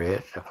 history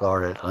at the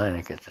Florida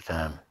Atlantic at the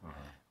time,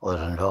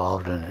 was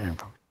involved in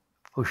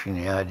pushing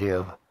the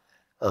idea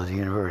of the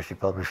university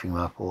publishing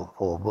my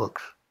four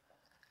books.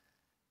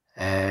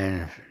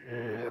 And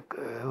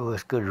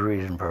with good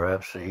reason,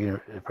 perhaps, the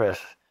press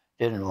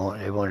they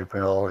wanted to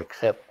print all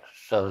except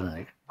Southern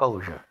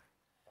exposure.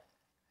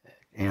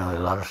 A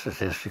lot of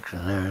statistics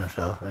in there and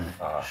stuff, and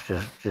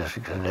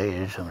statistics are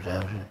dated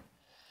sometimes.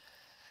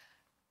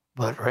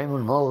 But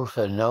Raymond Mould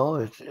said,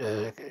 no,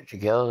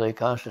 together they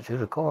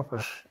constitute a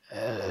corpus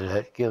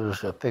that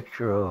gives a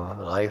picture of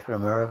life in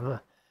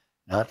America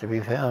not to be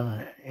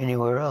found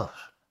anywhere else.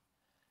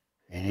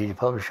 You need to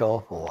publish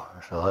all four.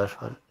 So that's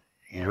what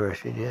the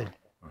university did.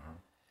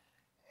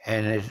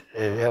 And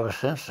ever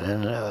since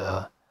then,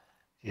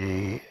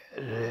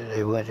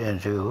 they went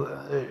into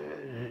the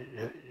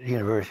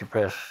University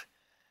Press,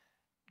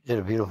 did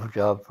a beautiful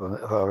job for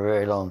a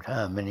very long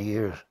time, many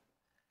years.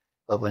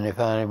 But when they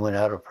finally went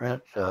out of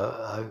print,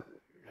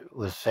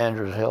 with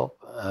Sandra's help,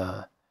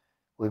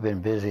 we've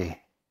been busy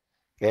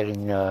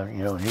getting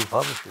new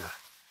publishers.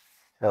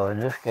 So in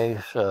this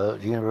case, the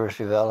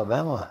University of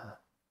Alabama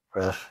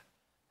Press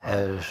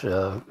has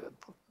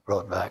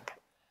brought back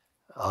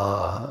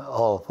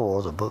all four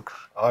of the books.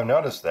 Oh, I've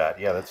noticed that.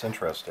 Yeah, that's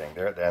interesting.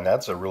 And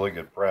that's a really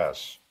good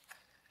press.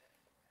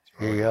 It's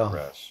a really good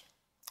press.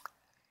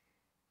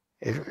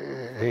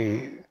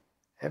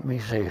 Let me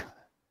see,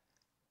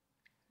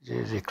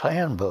 the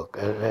Klan book,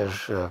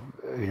 as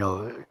you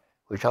know,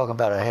 we're talking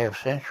about a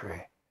half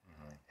century.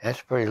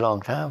 That's a pretty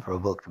long time for a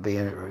book to be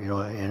in, you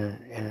know,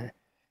 in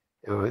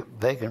there were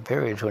vacant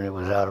periods when it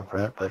was out of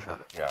print, but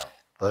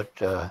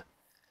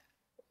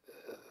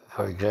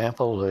for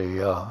example,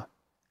 the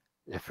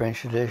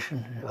French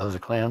edition of the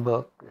Klan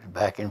book is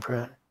back in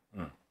print.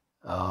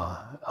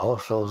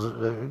 Also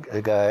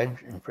the guide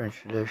in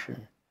French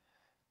edition,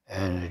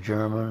 and the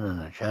German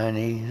and the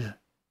Chinese,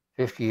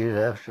 50 years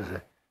after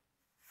the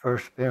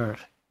first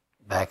appearance,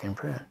 back in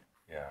print.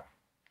 Yeah.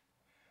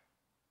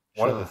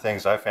 One of the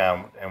things I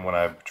found, and when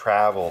I've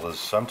traveled, is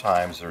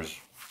sometimes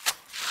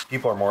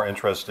people are more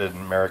interested in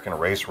American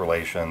race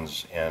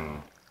relations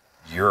in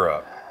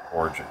Europe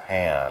or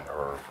Japan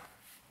or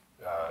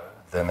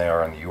than they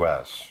are in the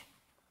U.S.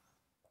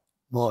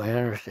 More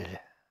interested.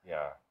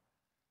 Yeah.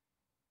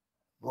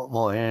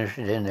 More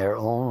interested in their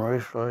own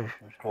race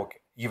relations. Well,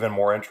 even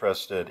more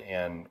interested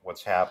in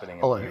what's happening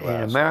in the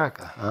U.S. In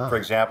America. Huh? For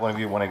example, I'll give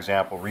you one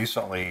example.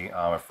 Recently,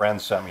 a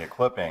friend sent me a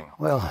clipping.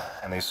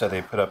 And they said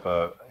they put up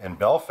in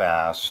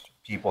Belfast,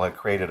 people had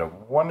created a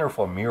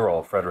wonderful mural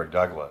of Frederick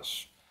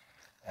Douglass.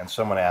 And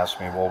someone asked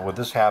me, well, would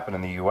this happen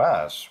in the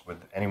U.S.? Would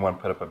anyone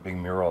put up a big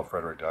mural of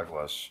Frederick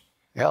Douglass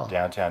in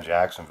downtown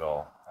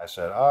Jacksonville? I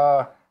said,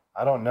 I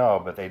don't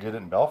know, but they did it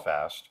in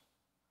Belfast.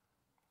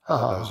 I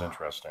thought that was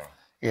interesting.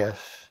 Yes.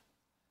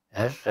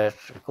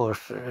 That's of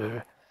course,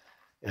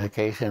 a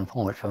case in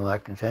point for my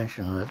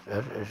contention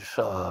that it's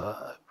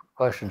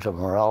questions of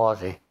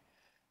morality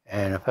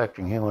and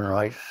affecting human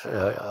rights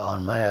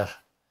en masse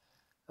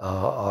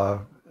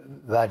are,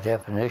 by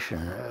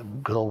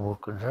definition, global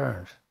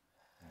concerns.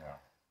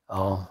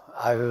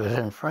 I was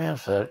in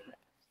France that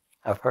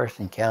I first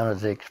encountered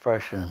the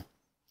expression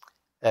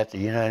that the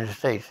United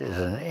States is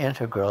an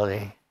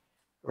integrally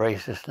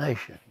racist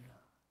nation.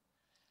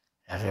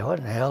 I said, what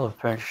in the hell do the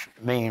French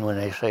mean when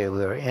they say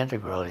we're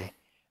integrally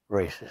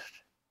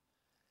racist?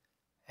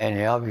 And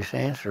the obvious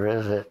answer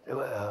is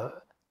that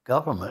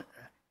government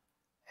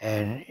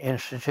and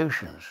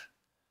institutions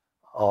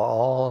are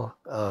all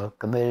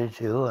committed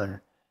to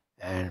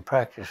and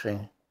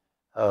practicing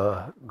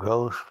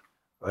gross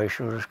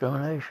racial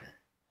discrimination.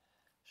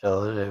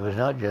 So it was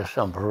not just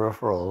some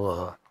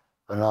peripheral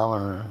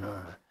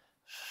phenomenon,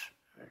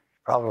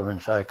 problem in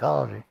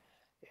psychology.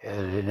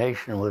 The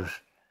nation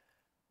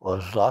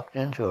was locked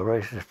into a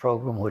racist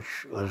program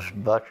which was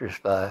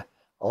buttressed by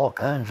all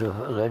kinds of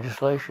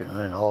legislation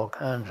and all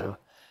kinds of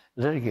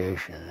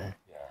litigation.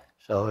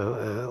 So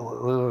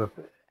we were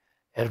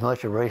as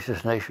much a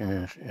racist nation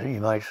as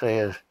you might say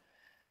as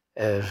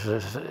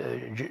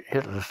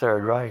Hitler's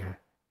Third Reich.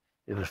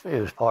 It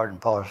was part and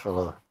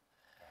parcel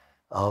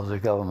of the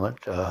government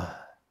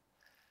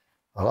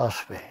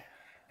philosophy.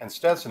 And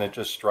Stetson, it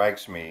just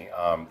strikes me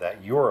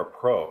that your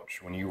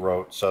approach when you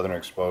wrote Southern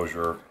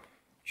Exposure,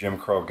 Jim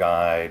Crow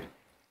Guide,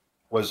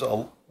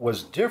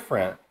 was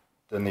different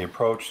than the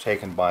approach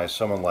taken by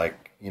someone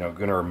like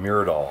Gunnar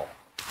Myrdal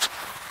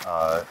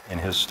in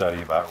his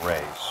study about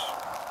race.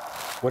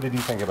 What did you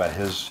think about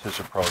his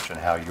approach and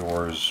how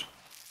yours?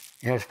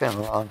 It's been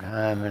a long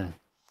time, and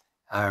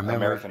I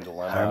remember American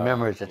Dilemma. I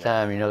remember at the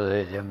time,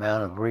 the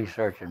amount of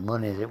research and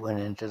money that went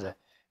into the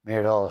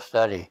Myrdal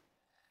study,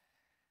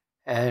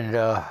 and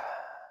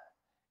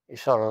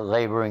it's sort of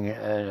laboring,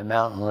 a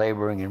mountain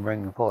laboring and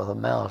bringing forth a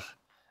mouse.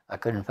 I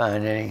couldn't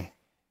find any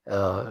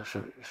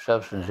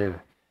substantive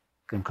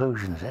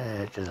conclusions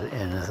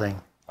in the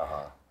thing.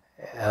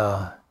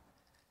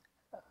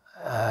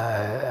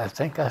 I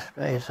think I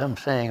made some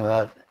saying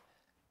about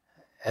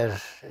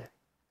as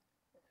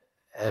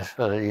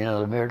for the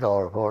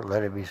Myrdal report,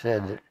 let it be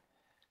said that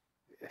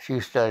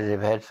few studies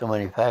have had so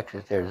many facts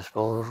at their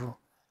disposal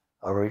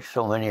or reached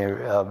so many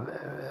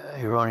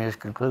erroneous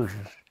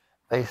conclusions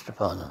based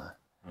upon them.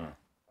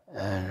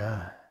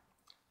 And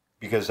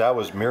because that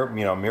was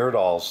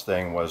Myrdal's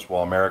thing was,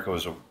 well, America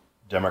was a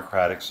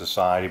democratic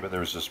society, but there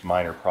was this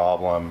minor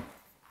problem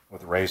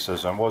with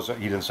racism.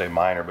 He didn't say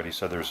minor, but he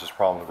said there's this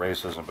problem with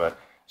racism. But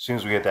as soon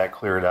as we get that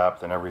cleared up,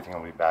 then everything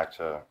will be back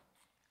to.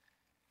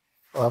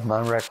 Well,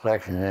 my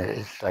recollection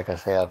is, like I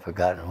say, I've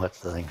forgotten what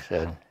the thing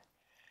said.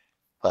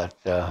 But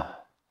it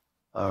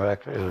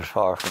was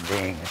far from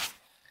being,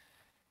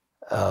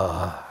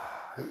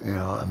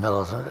 a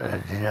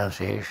militant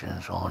denunciation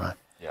and so on.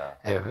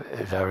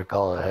 As I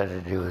recall, it had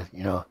to do with,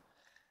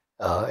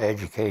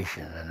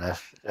 education. And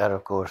that,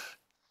 of course,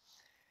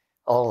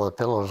 all the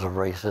pillars of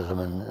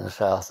racism in the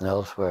South and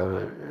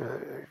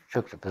elsewhere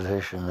took the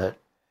position that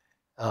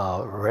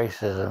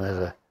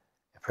racism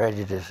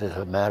prejudice is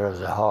a matter of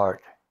the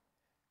heart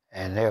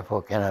and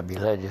therefore cannot be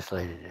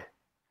legislated.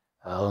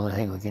 The only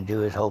thing we can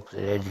do is hope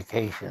that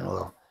education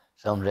will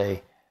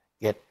someday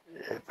get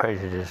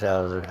prejudice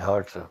out of the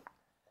hearts of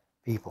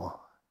people.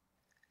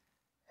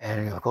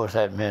 And of course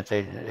that meant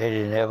that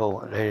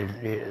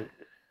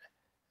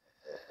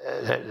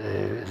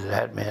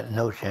meant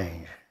no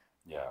change.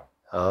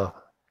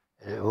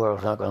 The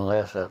world's not going to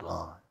last that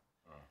long.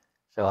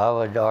 So I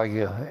would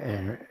argue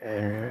in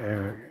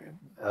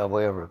a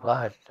way of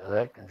reply to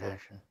that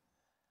contention,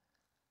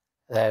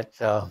 that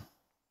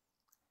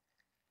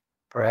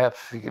perhaps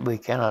we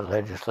cannot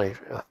legislate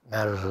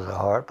matters of the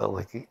heart, but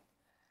we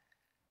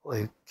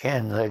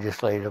can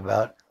legislate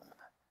about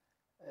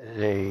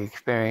the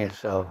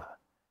experience of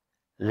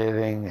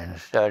living and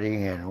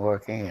studying and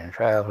working and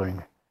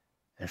traveling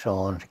and so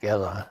on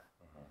together.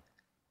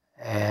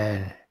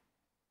 And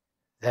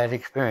that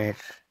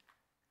experience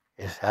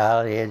is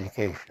highly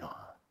educational.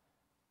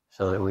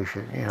 So that we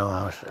should,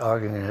 I was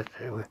arguing that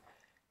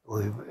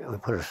we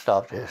put a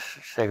stop to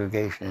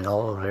segregation in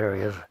all those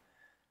areas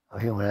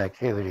of human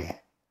activity.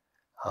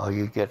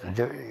 You get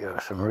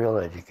some real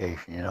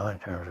education, in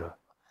terms of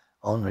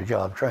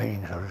on-the-job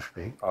training, so to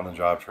speak.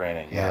 On-the-job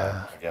training,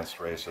 yeah, against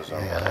racism.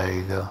 Yeah, there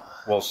you go.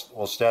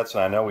 Well, Stetson,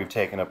 I know we've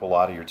taken up a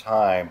lot of your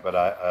time, but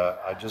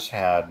I just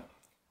had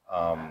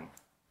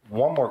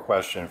one more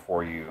question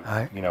for you.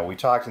 Right. We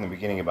talked in the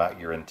beginning about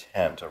your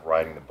intent of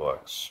writing the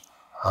books,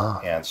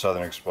 and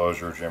Southern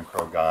Exposure, Jim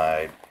Crow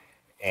Guide,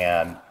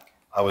 and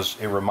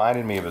it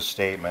reminded me of a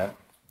statement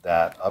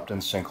that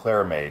Upton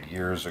Sinclair made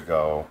years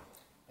ago,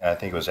 and I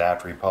think it was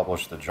after he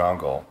published The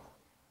Jungle.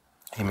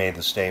 He made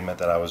the statement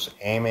that I was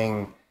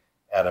aiming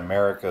at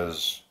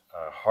America's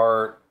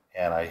heart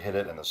and I hit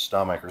it in the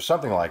stomach or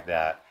something like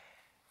that.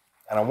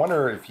 And I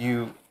wonder if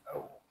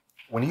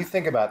when you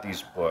think about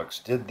these books,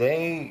 did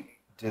they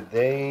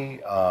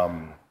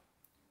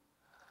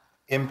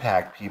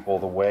impact people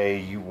the way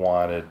you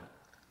wanted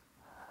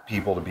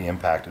people to be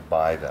impacted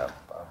by them,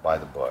 by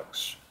the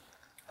books?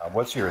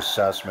 What's your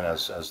assessment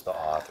as the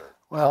author?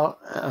 Well,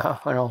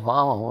 when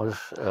Obama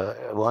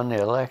won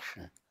the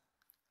election,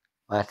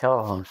 my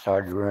telephone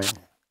started ringing,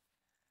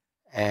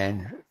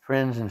 and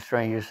friends and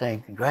strangers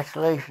saying,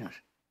 "Congratulations."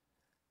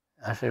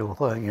 I said, "Well,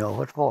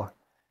 what for?"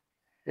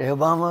 The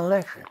Obama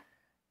election.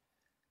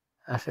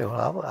 I said,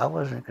 "Well, I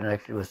wasn't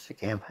connected with the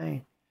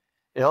campaign."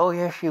 Said, "Oh,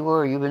 yes, you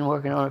were. You've been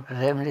working on it for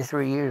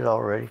 73 years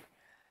already."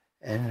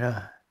 And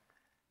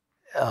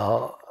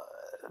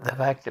the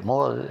fact that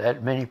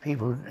many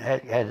people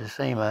had the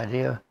same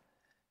idea,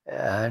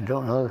 I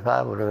don't know if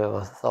I would have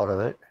ever thought of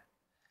it,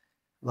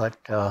 but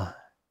I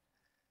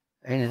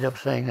ended up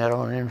saying that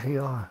on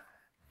NPR.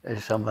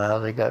 Somehow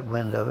they got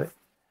wind of it.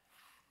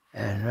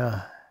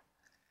 And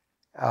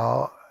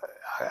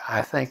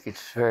I think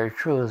it's very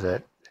true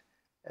that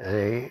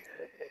a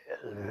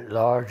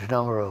large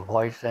number of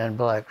whites and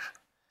blacks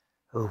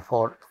who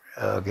fought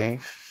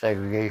against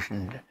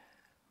segregation,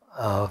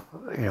 as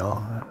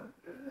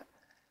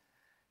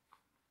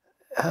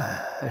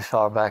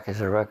far back as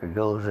the record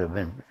goes, there have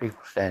been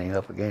people standing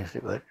up against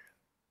it, but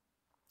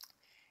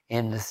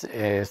in the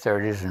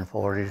 30s and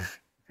 40s,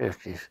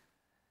 50s,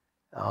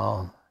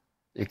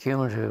 the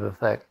cumulative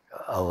effect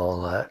of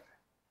all that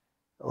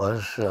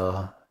was,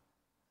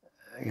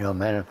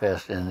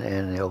 manifest in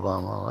the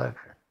Obama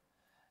election.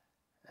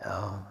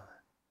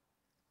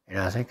 And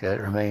I think that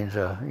remains,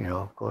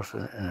 of course,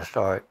 an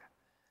historic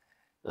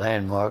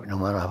landmark, no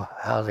matter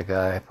how the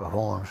guy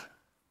performs.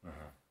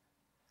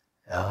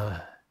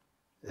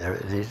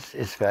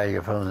 Its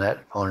value from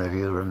that point of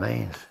view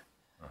remains.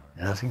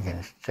 Nothing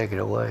can take it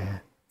away.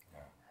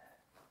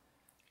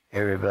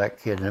 Every black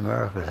kid in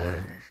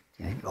America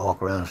can walk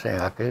around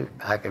saying,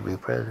 I could be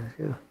president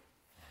too.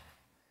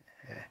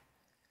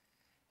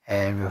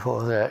 And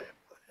before that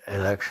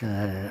election,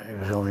 it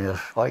was only us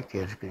white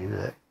kids could do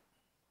that.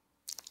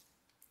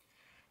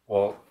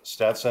 Well,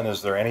 Stetson,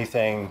 is there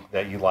anything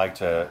that you'd like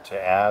to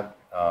add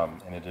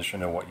in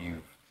addition to what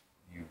you've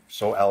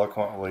so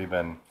eloquently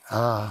been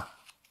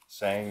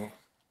saying?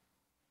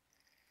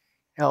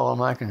 Well,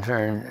 my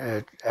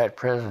concern at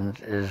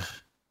present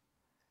is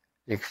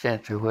the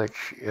extent to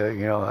which,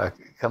 I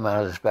come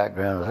out of this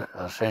background of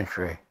a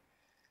century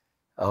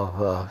of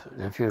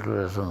the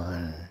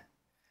feudalism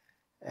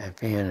and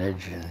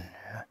peonage and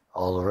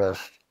all the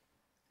rest,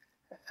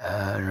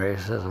 and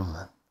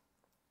racism.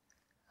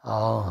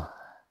 All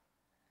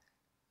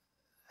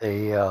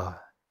the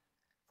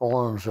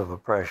forms of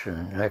oppression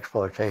and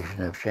exploitation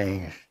have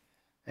changed,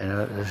 and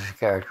this is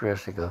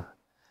characteristic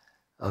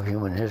of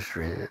human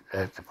history,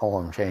 that the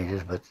form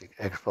changes, but the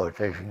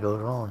exploitation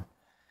goes on.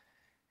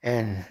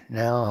 And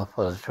now,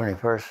 for the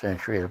 21st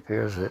century, it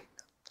appears that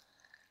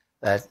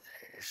it's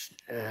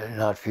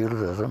not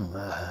feudalism.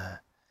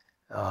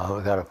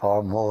 We've got a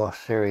far more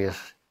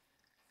serious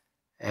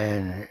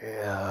and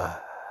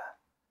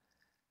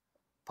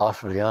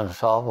possibly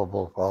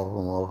unsolvable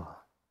problem of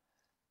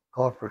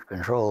corporate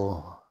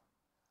control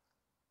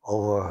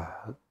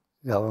over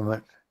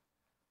government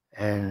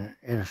and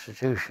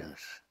institutions.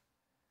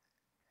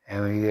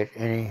 And when you get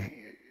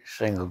any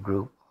single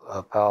group,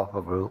 a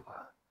powerful group,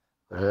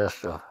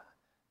 possessed of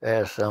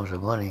vast sums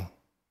of money,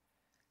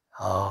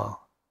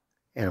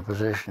 in a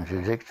position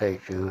to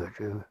dictate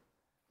to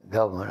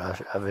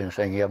government. I've been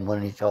saying, yeah,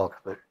 money talks,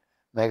 but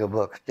mega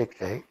bucks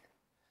dictate.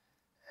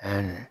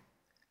 And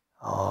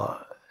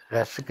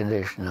that's the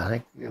condition I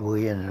think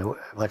we and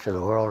much of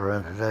the world are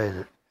in today,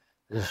 that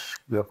this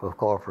grip of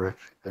corporate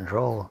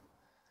control.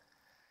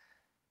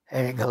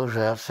 And it goes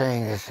without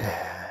saying that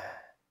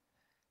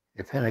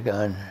the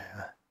Pentagon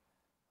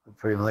we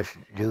pretty much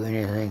do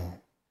anything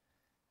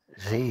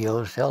the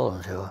CEOs tell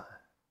them to.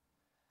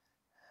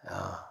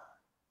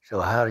 So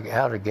how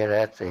to get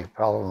at the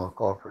problem of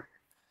corporate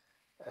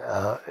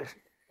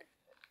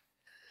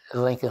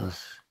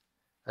Lincoln's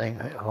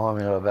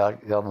formula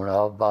about government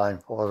of, by,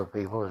 and for the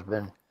people has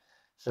been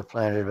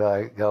supplanted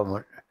by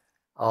government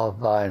of,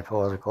 by, and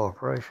for the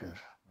corporations.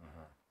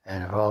 Mm-hmm.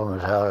 And the problem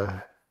is how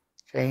to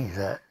change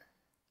that.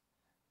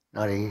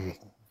 Not easy.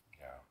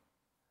 Yeah.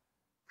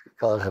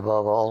 Because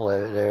above all,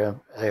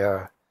 they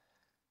are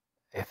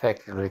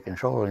effectively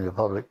controlling the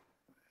public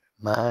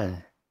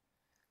mind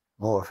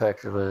more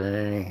effectively than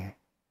any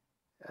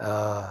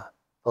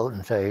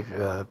potentate,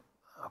 a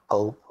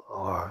pope,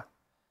 or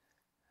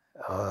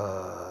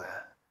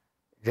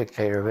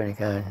dictator of any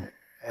kind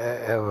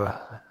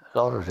ever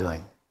thought of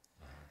doing.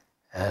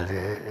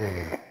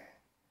 And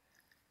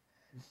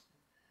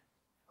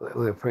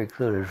we're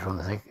precluded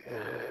from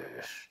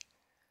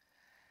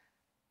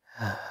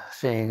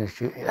seeing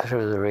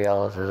through the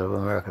realities of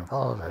American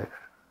politics.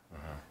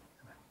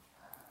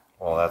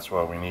 Well, that's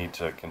why we need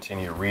to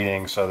continue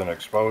reading Southern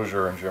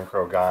Exposure and Jim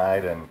Crow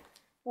Guide, and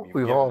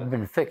we've all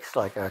been fixed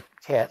like our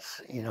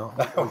cats, you know.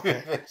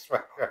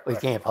 We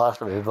can't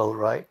possibly vote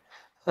right.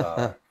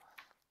 Okay.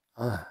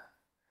 All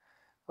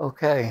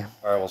right,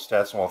 well,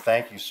 Stetson, well,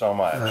 thank you so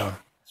much.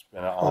 It's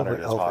been an honor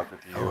to talk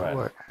with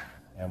you,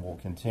 and we'll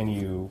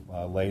continue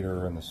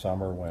later in the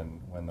summer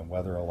when the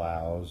weather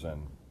allows,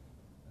 and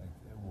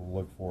we'll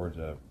look forward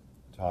to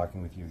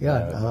talking with you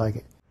again. Yeah, I like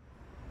it.